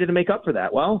Tom Brady to make up for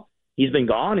that. Well, he's been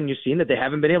gone, and you've seen that they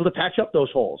haven't been able to patch up those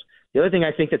holes. The other thing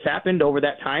I think that's happened over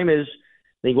that time is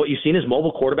I think what you've seen is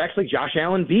mobile quarterbacks like Josh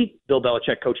Allen beat Bill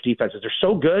Belichick coach defenses. They're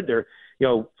so good. They're,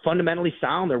 fundamentally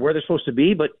sound. They're where they're supposed to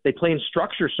be, but they play in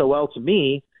structure so well to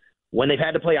me. When they've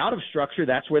had to play out of structure,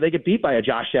 that's where they get beat by a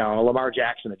Josh Allen, a Lamar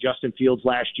Jackson, a Justin Fields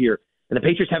last year. And the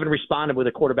Patriots haven't responded with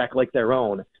a quarterback like their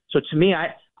own. So to me,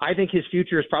 I think his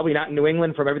future is probably not in New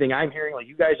England from everything I'm hearing like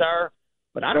you guys are.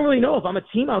 But I don't really know if I'm a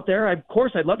team out there. Of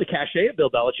course, I'd love to cachet at Bill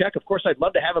Belichick. Of course, I'd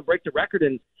love to have him break the record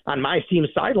on my team's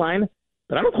sideline.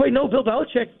 But I don't quite know if Bill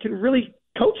Belichick can really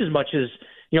coach as much as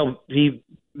he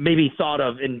maybe thought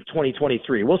of in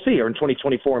 2023. We'll see, or in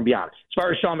 2024 and beyond. As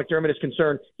far as Sean McDermott is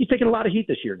concerned, he's taking a lot of heat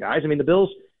this year, guys. I mean, the Bills,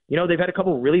 they've had a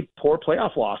couple really poor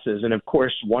playoff losses. And, of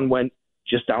course, one went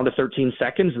just down to 13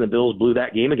 seconds, and the Bills blew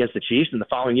that game against the Chiefs. And the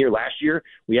following year, last year,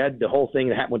 we had the whole thing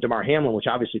that happened with Damar Hamlin, which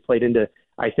obviously played into,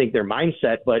 I think, their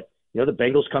mindset. But, the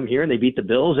Bengals come here and they beat the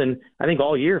Bills. And I think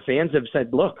all year fans have said,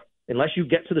 look, unless you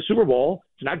get to the Super Bowl,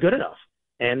 it's not good enough.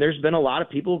 And there's been a lot of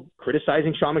people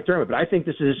criticizing Sean McDermott. But I think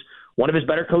this is one of his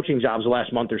better coaching jobs the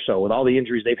last month or so. With all the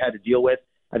injuries they've had to deal with,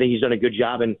 I think he's done a good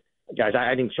job. And, guys,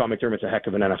 I think Sean McDermott's a heck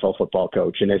of an NFL football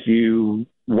coach. And if you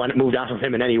moved on from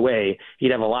him in any way,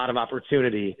 he'd have a lot of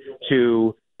opportunity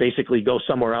to basically go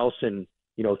somewhere else and,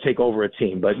 take over a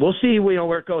team. But we'll see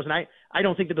where it goes. And I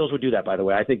don't think the Bills would do that, by the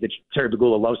way. I think that Terry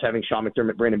Pegula loves having Sean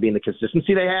McDermott, Brandon Beane, the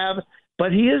consistency they have.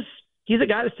 But he's a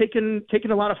guy that's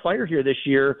taken a lot of fire here this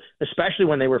year, especially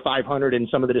when they were 500 and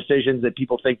some of the decisions that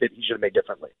people think that he should have made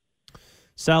differently.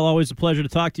 Sal, always a pleasure to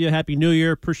talk to you. Happy New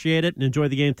Year. Appreciate it, and enjoy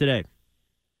the game today.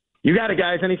 You got it,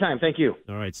 guys. Anytime. Thank you.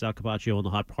 All right, Sal Capaccio on the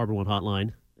Harbor One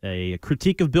Hotline. A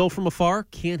critique of Bill from afar,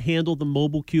 can't handle the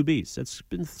mobile QBs. That's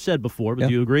been said before, but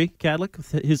do you agree, Kadlick,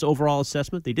 with his overall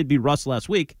assessment? They did beat Russ last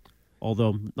week,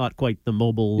 although not quite the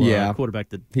mobile quarterback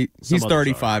that he's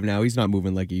 35 now. He's not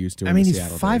moving like he used to. I mean, he's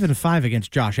 5-5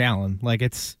 against Josh Allen. Like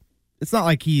it's not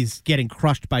like he's getting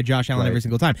crushed by Josh Allen every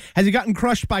single time. Has he gotten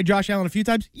crushed by Josh Allen a few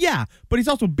times? Yeah, but he's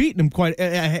also beaten him quite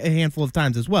a handful of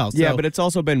times as well. So. Yeah, but it's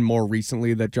also been more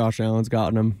recently that Josh Allen's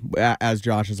gotten him as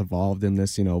Josh has evolved in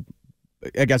this,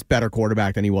 I guess better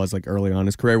quarterback than he was like early on in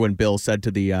his career when Bill said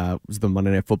to the Monday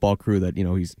Night Football crew that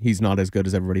he's not as good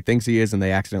as everybody thinks he is, and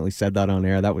they accidentally said that on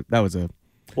air.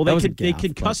 They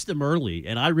concussed him early,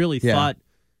 and I really thought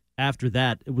after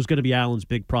that it was going to be Allen's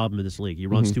big problem in this league. He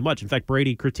runs too much. In fact,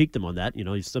 Brady critiqued him on that.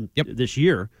 He's this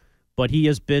year. But he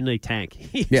has been a tank.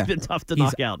 He's been tough to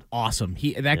knock out. Awesome.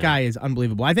 That guy is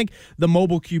unbelievable. I think the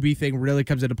mobile QB thing really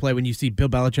comes into play when you see Bill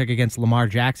Belichick against Lamar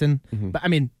Jackson. But I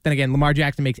mean, then again, Lamar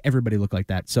Jackson makes everybody look like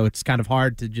that. So it's kind of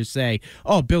hard to just say,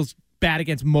 oh, Bill's bad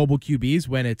against mobile QBs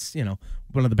when it's,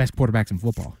 one of the best quarterbacks in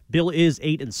football. Bill is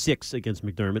 8-6 against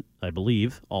McDermott, I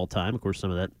believe, all time. Of course,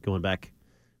 some of that going back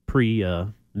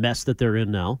pre-mess that they're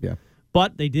in now. Yeah.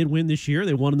 But they did win this year.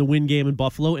 They won in the win game in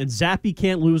Buffalo, and Zappe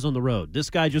can't lose on the road. This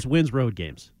guy just wins road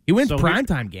games. He wins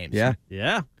primetime games.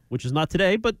 Yeah, which is not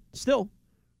today, but still.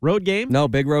 Road game? No,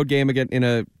 big road game again in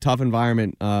a tough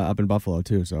environment up in Buffalo,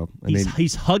 too. So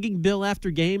he's hugging Bill after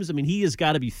games. I mean, he has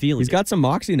got to be feeling it. He's got some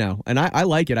moxie now, and I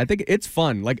like it. I think it's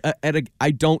fun. Like,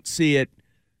 I don't see it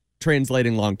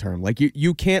translating long term. Like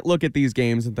you can't look at these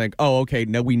games and think, oh, okay,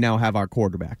 no, we now have our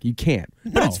quarterback. You can't.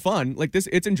 But it's fun. Like this,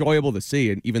 it's enjoyable to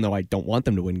see. And even though I don't want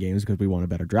them to win games because we want a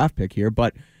better draft pick here,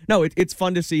 but no, it's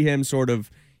fun to see him sort of,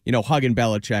 hugging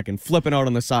Belichick and flipping out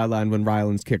on the sideline when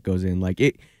Ryland's kick goes in. Like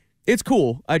it's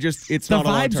cool. It's the not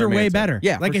vibes are way better.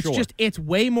 Yeah, like it's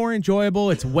way more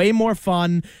enjoyable. It's way more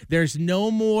fun. There's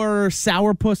no more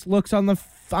sourpuss looks on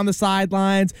the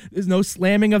sidelines. There's no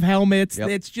slamming of helmets. Yep.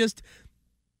 It's just.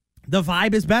 The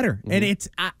vibe is better, and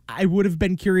I would have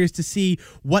been curious to see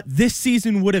what this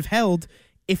season would have held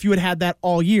if you had had that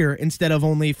all year instead of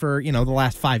only for the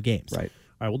last 5 games. Right.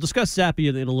 All right, we'll discuss Zappe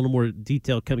in a little more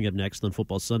detail coming up next on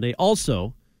Football Sunday.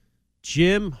 Also,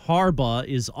 Jim Harbaugh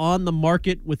is on the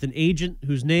market with an agent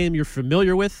whose name you're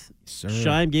familiar with. Sir.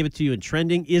 Scheim gave it to you in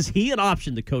trending. Is he an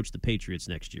option to coach the Patriots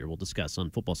next year? We'll discuss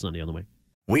on Football Sunday on the way.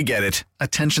 We get it.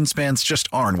 Attention spans just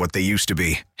aren't what they used to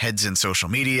be. Heads in social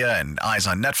media and eyes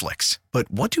on Netflix. But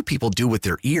what do people do with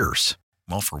their ears?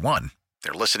 Well, for one,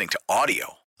 they're listening to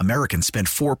audio. Americans spend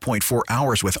 4.4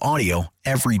 hours with audio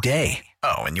every day.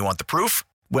 Oh, and you want the proof?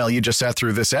 Well, you just sat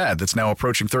through this ad that's now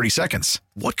approaching 30 seconds.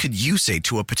 What could you say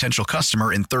to a potential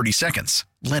customer in 30 seconds?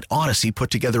 Let Odyssey put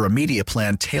together a media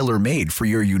plan tailor-made for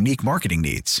your unique marketing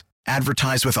needs.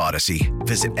 Advertise with Odyssey.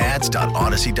 Visit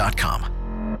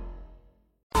ads.odyssey.com.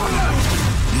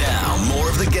 Now, more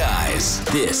of the guys.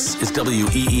 This is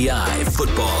WEEI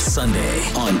Football Sunday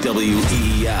on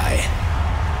WEEI.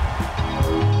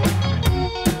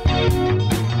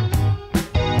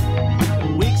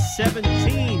 Week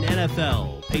 17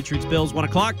 NFL. Patriots, Bills, 1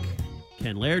 o'clock.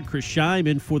 Ken Laird, Chris Scheim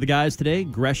in for the guys today.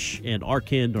 Gresh and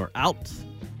Arcand are out,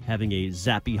 having a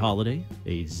Zappe holiday,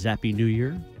 a Zappe New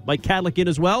Year. Mike Kadlick in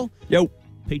as well. Yo.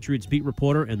 Patriots beat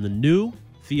reporter and the new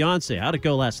fiance. How'd it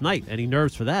go last night? Any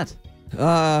nerves for that?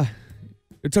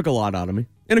 It took a lot out of me.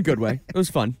 In a good way. It was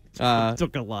fun.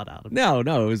 Took a lot out of me. No,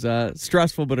 it was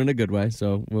stressful, but in a good way.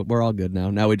 So we're all good now.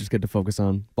 Now we just get to focus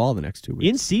on ball the next 2 weeks.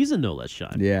 In season, no less,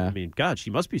 Scheim. Yeah. I mean, God, she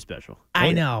must be special.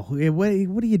 I know.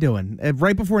 What are you doing?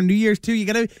 Right before New Year's, too, you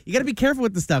gotta be careful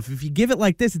with the stuff. If you give it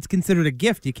like this, it's considered a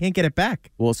gift. You can't get it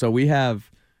back. Well, so we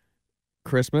have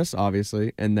Christmas,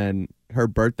 obviously, and then her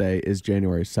birthday is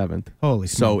January 7th. Holy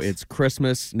smokes. So it's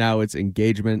Christmas, now it's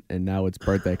engagement, and now it's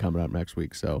birthday coming up next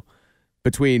week. So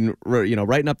between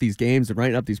writing up these games and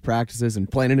writing up these practices and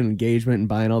planning an engagement and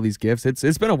buying all these gifts,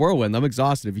 it's been a whirlwind. I'm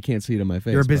exhausted if you can't see it in my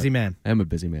face. You're a busy man. I am a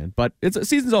busy man, but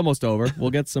season's almost over.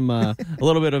 We'll get some a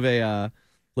little bit of a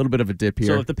dip here.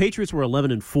 So if the Patriots were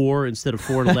 11-4 instead of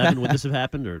 4-11, would this have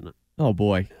happened or not? Oh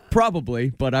boy, probably,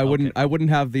 but I wouldn't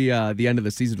have the end of the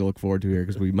season to look forward to here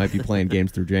because we might be playing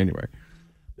games through January.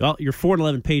 Well, you're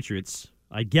 4-11 Patriots.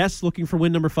 I guess looking for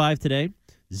win number 5 today.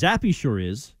 Zappe sure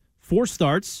is. 4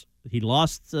 starts. He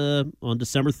lost on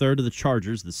December 3rd to the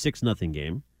Chargers, the 6-0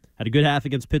 game. Had a good half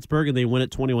against Pittsburgh, and they win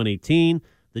it 21-18.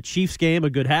 The Chiefs game,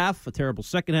 a good half, a terrible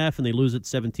second half, and they lose it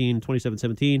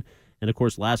 27-17. And, of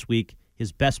course, last week,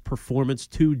 his best performance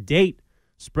to date,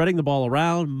 spreading the ball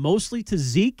around, mostly to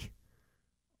Zeke.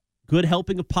 Good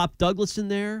helping of Pop Douglas in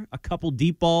there. A couple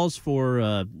deep balls for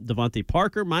Devontae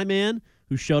Parker, my man,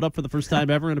 who showed up for the first time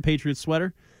ever in a Patriots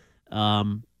sweater.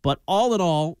 But all in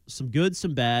all, some goods,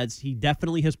 some bads. He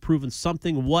definitely has proven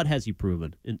something. What has he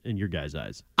proven in your guys'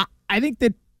 eyes? I think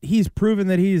that he's proven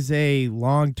that he's a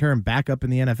long-term backup in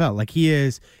the NFL. Like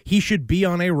he should be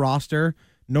on a roster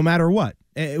no matter what.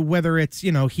 Whether it's,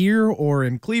 here or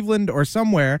in Cleveland or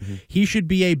somewhere, he should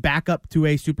be a backup to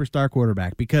a superstar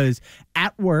quarterback because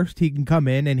at worst he can come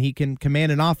in and he can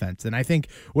command an offense. And I think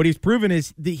what he's proven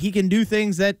is that he can do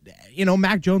things that,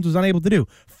 Mac Jones was unable to do.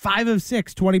 5 of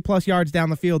 6, 20-plus yards down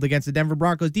the field against the Denver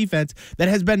Broncos defense that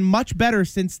has been much better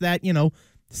since that,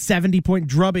 70-point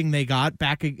drubbing they got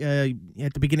back at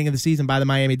the beginning of the season by the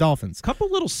Miami Dolphins.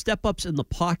 Couple little step-ups in the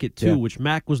pocket, too, which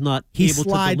Mac was not able to deliver. He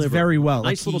slides very well.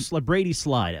 Nice little Brady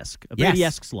slide-esque. A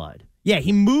Brady-esque slide. Yeah,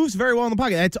 he moves very well in the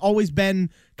pocket. That's always been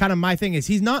kind of my thing is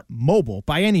he's not mobile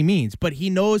by any means, but he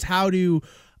knows how to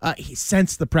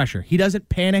sense the pressure. He doesn't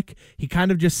panic. He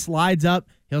kind of just slides up.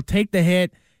 He'll take the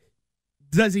hit.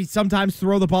 Does he sometimes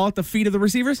throw the ball at the feet of the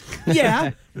receivers?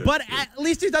 Yeah, but at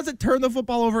least he doesn't turn the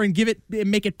football over and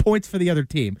make it points for the other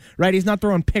team, right? He's not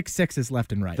throwing pick sixes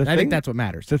left and right. I think that's what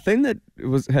matters. The thing that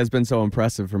has been so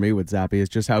impressive for me with Zappe is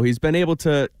just how he's been able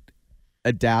to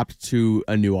adapt to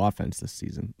a new offense this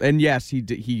season. And yes,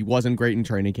 he wasn't great in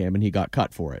training camp and he got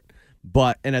cut for it.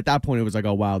 And at that point, it was like,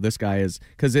 oh, wow, this guy is –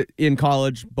 because in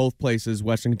college, both places,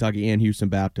 Western Kentucky and Houston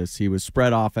Baptist, he was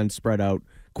spread offense, spread out,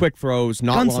 quick throws,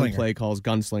 not long play calls,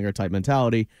 gunslinger type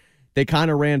mentality. They kind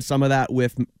of ran some of that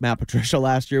with Matt Patricia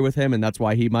last year with him, and that's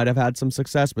why he might have had some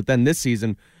success. But then this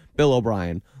season, Bill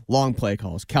O'Brien, long play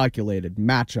calls, calculated,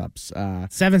 matchups.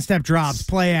 7-step drops,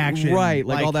 play action. Right,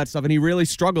 like all that stuff. And he really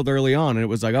struggled early on, and it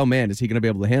was like, oh, man, is he going to be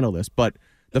able to handle this? But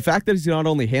the fact that he's not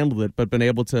only handled it, but been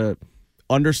able to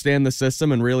understand the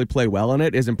system and really play well in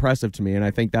it is impressive to me. And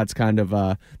I think that's kind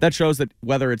of that shows that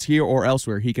whether it's here or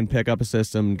elsewhere, he can pick up a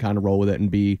system and kind of roll with it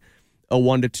and be a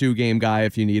 1-2 game guy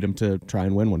if you need him to try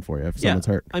and win one for you if someone's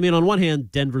hurt. I mean, on one hand,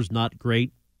 Denver's not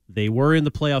great. They were in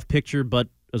the playoff picture, but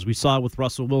as we saw with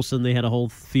Russell Wilson, they had a whole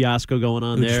fiasco going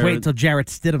on there. Just wait until Jarrett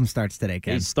Stidham starts today,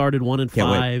 Ken. They started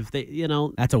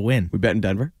 1-5. That's a win. We bet in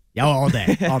Denver? Yeah, all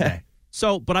day, all day.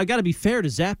 So, but I got to be fair to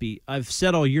Zappe. I've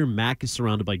said all year Mac is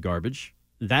surrounded by garbage.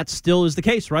 That still is the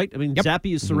case, right? I mean,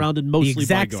 Zappe is surrounded mostly by garbage.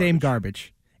 The exact same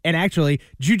garbage. And actually,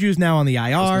 Juju's now on the IR.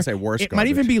 I was going to say worse garbage. It might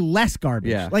even be less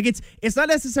garbage. Yeah. Like, it's not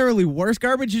necessarily worse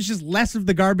garbage. It's just less of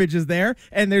the garbage is there,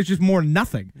 and there's just more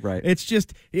nothing. Right. It's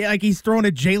just, like, he's throwing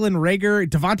at Jalen Reagor.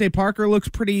 Devontae Parker looks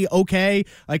pretty okay.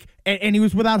 Like, and he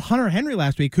was without Hunter Henry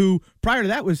last week, who, prior to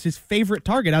that, was his favorite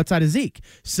target outside of Zeke.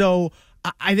 So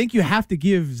I think you have to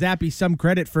give Zappe some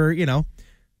credit for,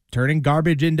 turning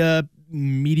garbage into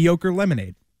mediocre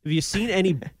lemonade. Have you seen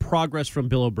any progress from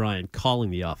Bill O'Brien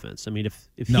calling the offense? I mean, if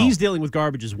he's dealing with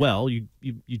garbage as well, you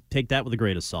take that with a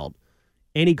grain of salt.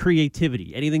 Any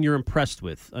creativity, anything you're impressed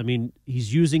with? I mean,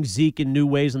 he's using Zeke in new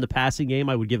ways in the passing game.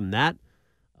 I would give him that.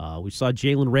 We saw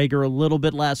Jalen Reagor a little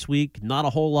bit last week. Not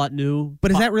a whole lot new. But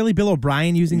is that really Bill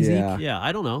O'Brien using Zeke? Yeah,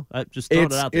 I don't know. I just throwing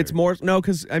it out there. It's more, no,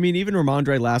 because, I mean, even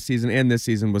Ramondre last season and this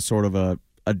season was sort of a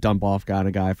dump-off kind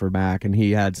of guy for Mac, and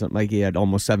he had he had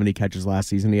almost 70 catches last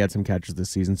season. He had some catches this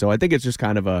season. So I think it's just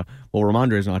kind of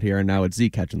Ramondre's not here, and now it's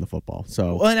Zeke catching the football.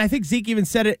 So, and I think Zeke even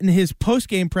said it in his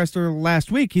post-game presser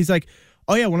last week. He's like,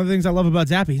 oh, yeah, one of the things I love about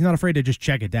Zappe, he's not afraid to just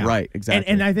check it down. Right, exactly.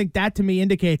 And I think that, to me,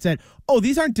 indicates that,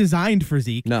 these aren't designed for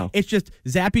Zeke. No. It's just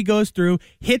Zappe goes through,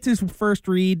 hits his first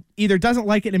read, either doesn't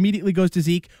like it and immediately goes to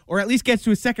Zeke, or at least gets to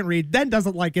his second read, then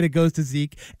doesn't like it, it goes to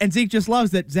Zeke. And Zeke just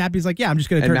loves that Zappe's like, I'm just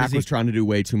going to turn to Zeke. And Mac was trying to do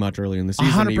way too much early in the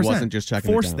season. 100%. He wasn't just checking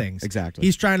Force it down. things. Exactly.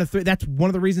 He's trying to that's one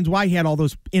of the reasons why he had all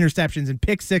those interceptions and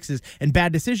pick sixes and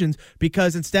bad decisions,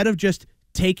 because instead of just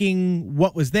taking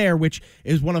what was there, which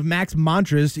is one of Mac's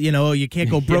mantras, you can't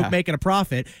go broke making a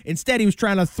profit. Instead, he was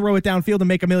trying to throw it downfield and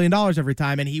make $1 million every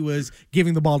time, and he was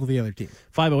giving the ball to the other team.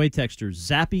 508 texters,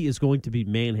 Zappe is going to be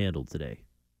manhandled today.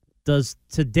 Does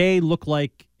today look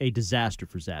like a disaster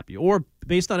for Zappe? Or,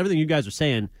 based on everything you guys are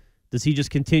saying, does he just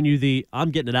continue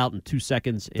I'm getting it out in 2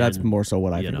 seconds? And, that's more so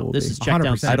what I think it will this be. is check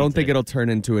down. I don't think today. it'll turn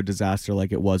into a disaster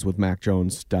like it was with Mac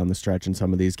Jones down the stretch in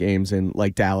some of these games in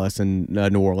like Dallas and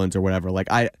New Orleans or whatever. Like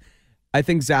I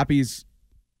think Zappe's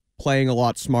playing a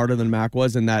lot smarter than Mac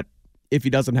was, in that if he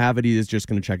doesn't have it, he is just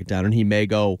going to check it down, and he may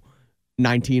go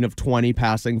 19 of 20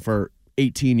 passing for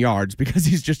 18 yards because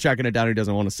he's just checking it down. He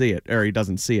doesn't want to see it, or he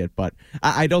doesn't see it. But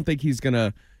I don't think he's going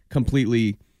to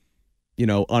completely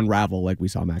unravel like we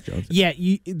saw Mac Jones. Yeah,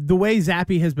 the way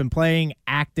Zappe has been playing,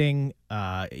 acting,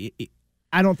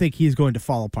 I don't think he's going to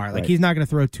fall apart. Like, he's not going to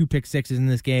throw 2 pick sixes in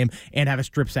this game and have a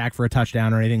strip sack for a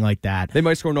touchdown or anything like that. They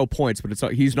might score no points,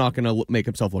 but he's not going to make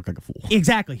himself look like a fool.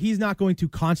 Exactly. He's not going to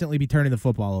constantly be turning the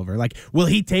football over. Like, will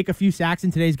he take a few sacks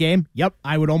in today's game? Yep,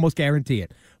 I would almost guarantee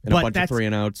it. And a bunch of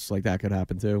 3-and-outs, like that could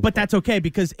happen too. But that's okay,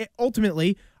 because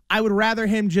ultimately, I would rather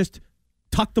him just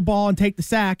tuck the ball and take the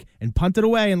sack and punt it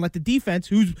away and let the defense,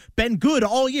 who's been good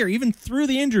all year, even through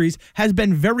the injuries, has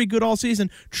been very good all season,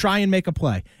 try and make a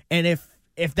play. And if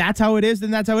that's how it is,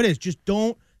 then that's how it is. Just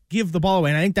don't give the ball away.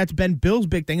 And I think that's been Bill's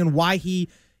big thing, and why he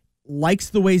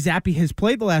likes the way Zappe has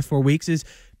played the last 4 weeks is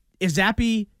if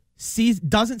Zappe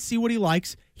doesn't see what he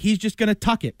likes, he's just going to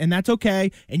tuck it, and that's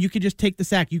okay, and you can just take the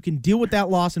sack. You can deal with that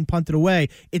loss and punt it away.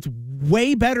 It's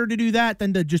way better to do that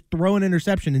than to just throw an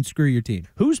interception and screw your team.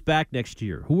 Who's back next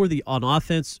year? Who are the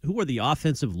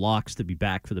offensive locks to be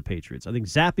back for the Patriots? I think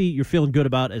Zappe, you're feeling good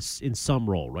about as in some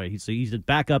role, right? He's a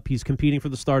backup. He's competing for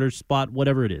the starter spot,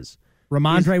 whatever it is.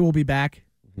 Ramondre will be back.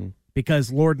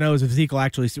 Because Lord knows if Zeke will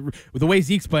actually, with the way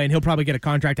Zeke's playing, he'll probably get a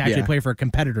contract to actually play for a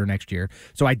competitor next year.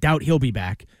 So I doubt he'll be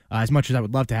back, as much as I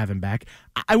would love to have him back.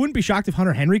 I wouldn't be shocked if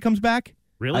Hunter Henry comes back.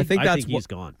 Really? I think he's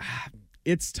gone.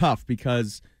 It's tough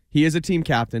because he is a team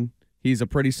captain. He's a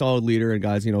pretty solid leader, and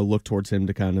guys, look towards him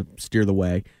to kind of steer the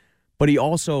way. But he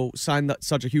also signed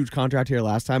such a huge contract here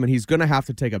last time, and he's going to have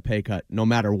to take a pay cut no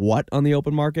matter what on the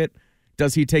open market.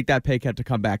 Does he take that pay cut to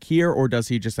come back here, or does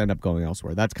he just end up going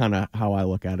elsewhere? That's kind of how I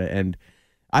look at it. And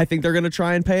I think they're going to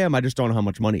try and pay him. I just don't know how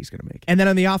much money he's going to make. And then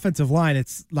on the offensive line,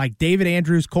 it's like David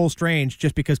Andrews, Cole Strange,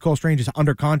 just because Cole Strange is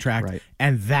under contract,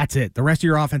 and that's it. The rest of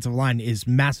your offensive line is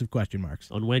massive question marks.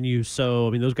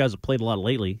 Those guys have played a lot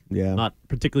lately. Yeah. Not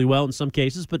particularly well in some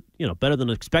cases, but better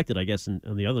than expected, I guess, on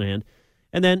the other hand.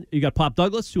 And then you got Pop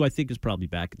Douglas, who I think is probably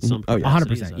back in some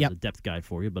capacity. 100%. As a depth guy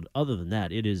for you. But other than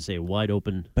that, it is a wide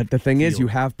open. But the thing is, you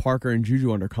have Parker and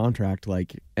Juju under contract,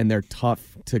 and they're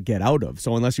tough to get out of.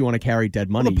 So unless you want to carry dead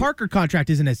money. Well, the Parker contract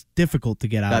isn't as difficult to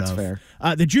get out of. That's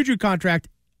fair. The Juju contract,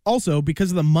 also,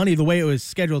 because of the money, the way it was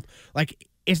scheduled,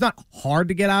 it's not hard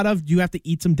to get out of. You have to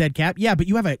eat some dead cap. Yeah, but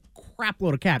you have a crap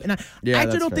load of cap. And I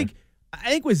actually don't think, I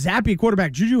think with Zappe at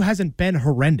quarterback, Juju hasn't been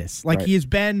horrendous. He has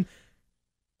been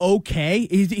okay.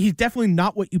 He's definitely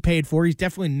not what you paid for. He's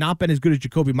definitely not been as good as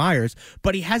Jacoby Myers,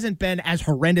 but he hasn't been as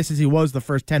horrendous as he was the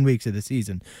first 10 weeks of the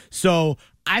season. So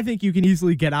I think you can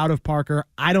easily get out of Parker.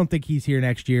 I don't think he's here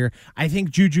next year. I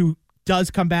think Juju does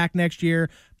come back next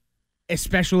year,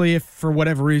 especially if for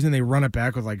whatever reason they run it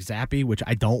back with Zappe, which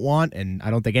I don't want and I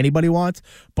don't think anybody wants.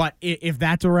 But if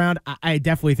that's around, I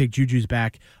definitely think Juju's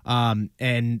back. And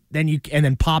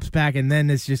then Pop's back, and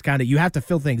then it's just kind of, you have to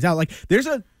fill things out.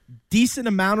 decent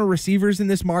amount of receivers in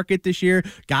this market this year.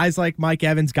 Guys like Mike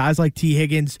Evans, guys like T.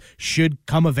 Higgins should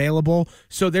come available.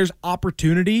 So there's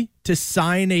opportunity to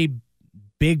sign a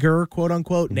bigger,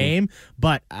 quote-unquote, name,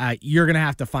 but you're going to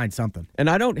have to find something. And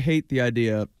I don't hate the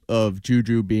idea of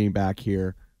Juju being back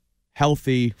here,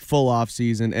 healthy, full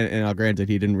offseason, and granted,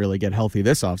 he didn't really get healthy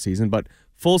this offseason, but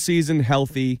full season,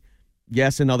 healthy,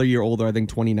 yes, another year older, I think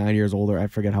 29 years older, I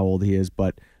forget how old he is,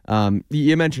 but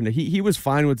you mentioned it. He was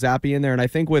fine with Zappe in there, and I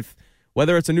think with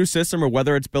whether it's a new system or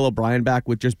whether it's Bill O'Brien back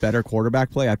with just better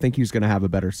quarterback play, I think he's going to have a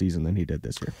better season than he did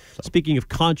this year. So. Speaking of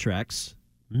contracts,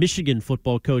 Michigan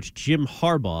football coach Jim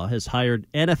Harbaugh has hired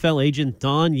NFL agent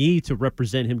Don Yee to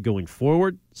represent him going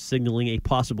forward, signaling a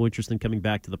possible interest in coming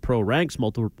back to the pro ranks.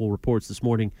 Multiple reports this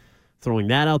morning throwing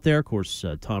that out there. Of course,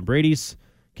 Tom Brady's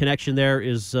connection there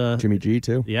is... Jimmy G,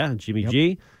 too. Yeah, Jimmy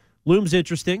G. Looms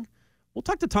interesting. We'll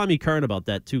talk to Tommy Curran about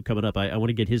that, too, coming up. I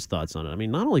want to get his thoughts on it. I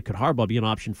mean, not only could Harbaugh be an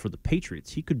option for the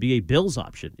Patriots, he could be a Bills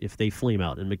option if they flame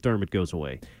out and McDermott goes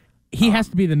away. He has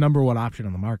to be the number one option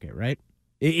on the market, right?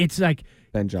 It's like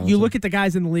Ben Johnson. You look at the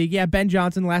guys in the league. Yeah, Ben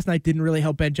Johnson last night didn't really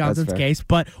help Ben Johnson's case,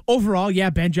 but overall,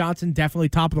 yeah, Ben Johnson definitely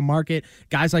top of the market.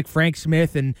 Guys like Frank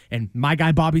Smith and my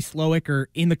guy Bobby Slowick are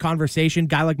in the conversation.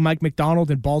 Guy like Mike McDonald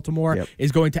in Baltimore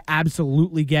is going to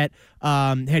absolutely get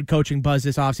head coaching buzz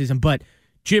this offseason. But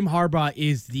Jim Harbaugh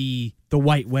is the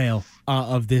white whale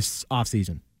of this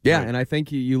offseason. Yeah, and I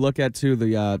think you look at, too,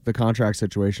 the contract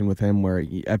situation with him where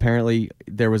apparently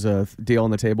there was a deal on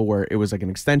the table where it was like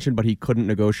an extension, but he couldn't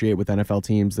negotiate with NFL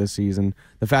teams this season.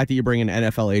 The fact that you bring an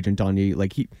NFL agent on you,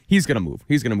 like he's going to move.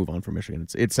 He's going to move on from Michigan.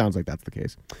 It sounds like that's the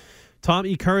case. Tom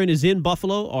E. Curran is in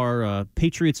Buffalo. Our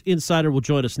Patriots insider will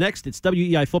join us next. It's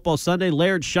WEEI Football Sunday.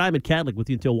 Laird, Scheim, and Kadlick with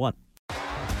you until 1.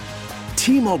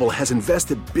 T-Mobile has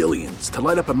invested billions to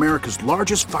light up America's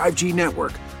largest 5G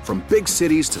network, from big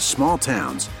cities to small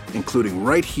towns, including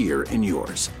right here in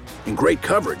yours. And great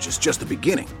coverage is just the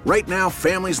beginning. Right now,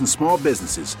 families and small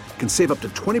businesses can save up to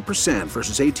 20%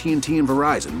 versus AT&T and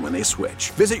Verizon when they switch.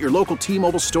 Visit your local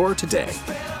T-Mobile store today.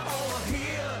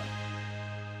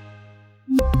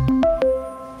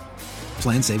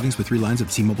 Plan savings with 3 lines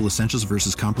of T-Mobile Essentials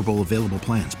versus comparable available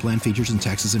plans. Plan features and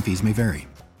taxes and fees may vary.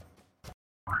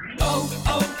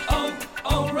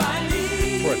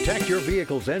 Protect your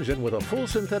vehicle's engine with a full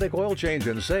synthetic oil change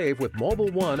and save with Mobile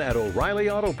One at O'Reilly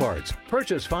Auto Parts.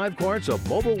 Purchase 5 quarts of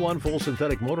Mobile One full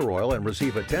synthetic motor oil and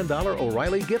receive a $10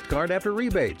 O'Reilly gift card after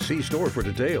rebate. See store for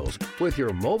details. With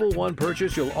your Mobile One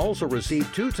purchase, you'll also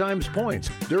receive 2 times points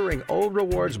during O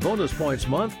Rewards Bonus Points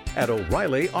Month at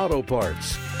O'Reilly Auto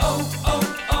Parts.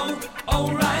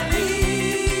 O'Reilly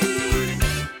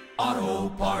Auto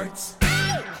Parts.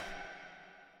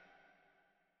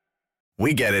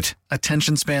 We get it.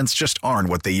 Attention spans just aren't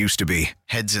what they used to be.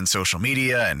 Heads in social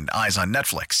media and eyes on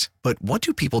Netflix. But what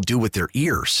do people do with their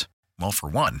ears? Well, for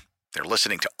one, they're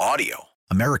listening to audio.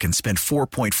 Americans spend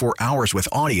 4.4 hours with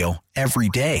audio every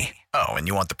day. Oh, and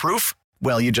you want the proof?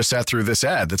 Well, you just sat through this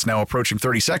ad that's now approaching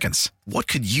 30 seconds. What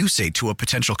could you say to a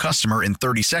potential customer in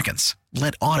 30 seconds?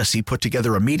 Let Odyssey put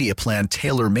together a media plan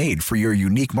tailor-made for your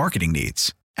unique marketing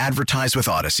needs. Advertise with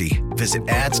Odyssey. Visit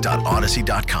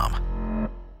ads.odyssey.com.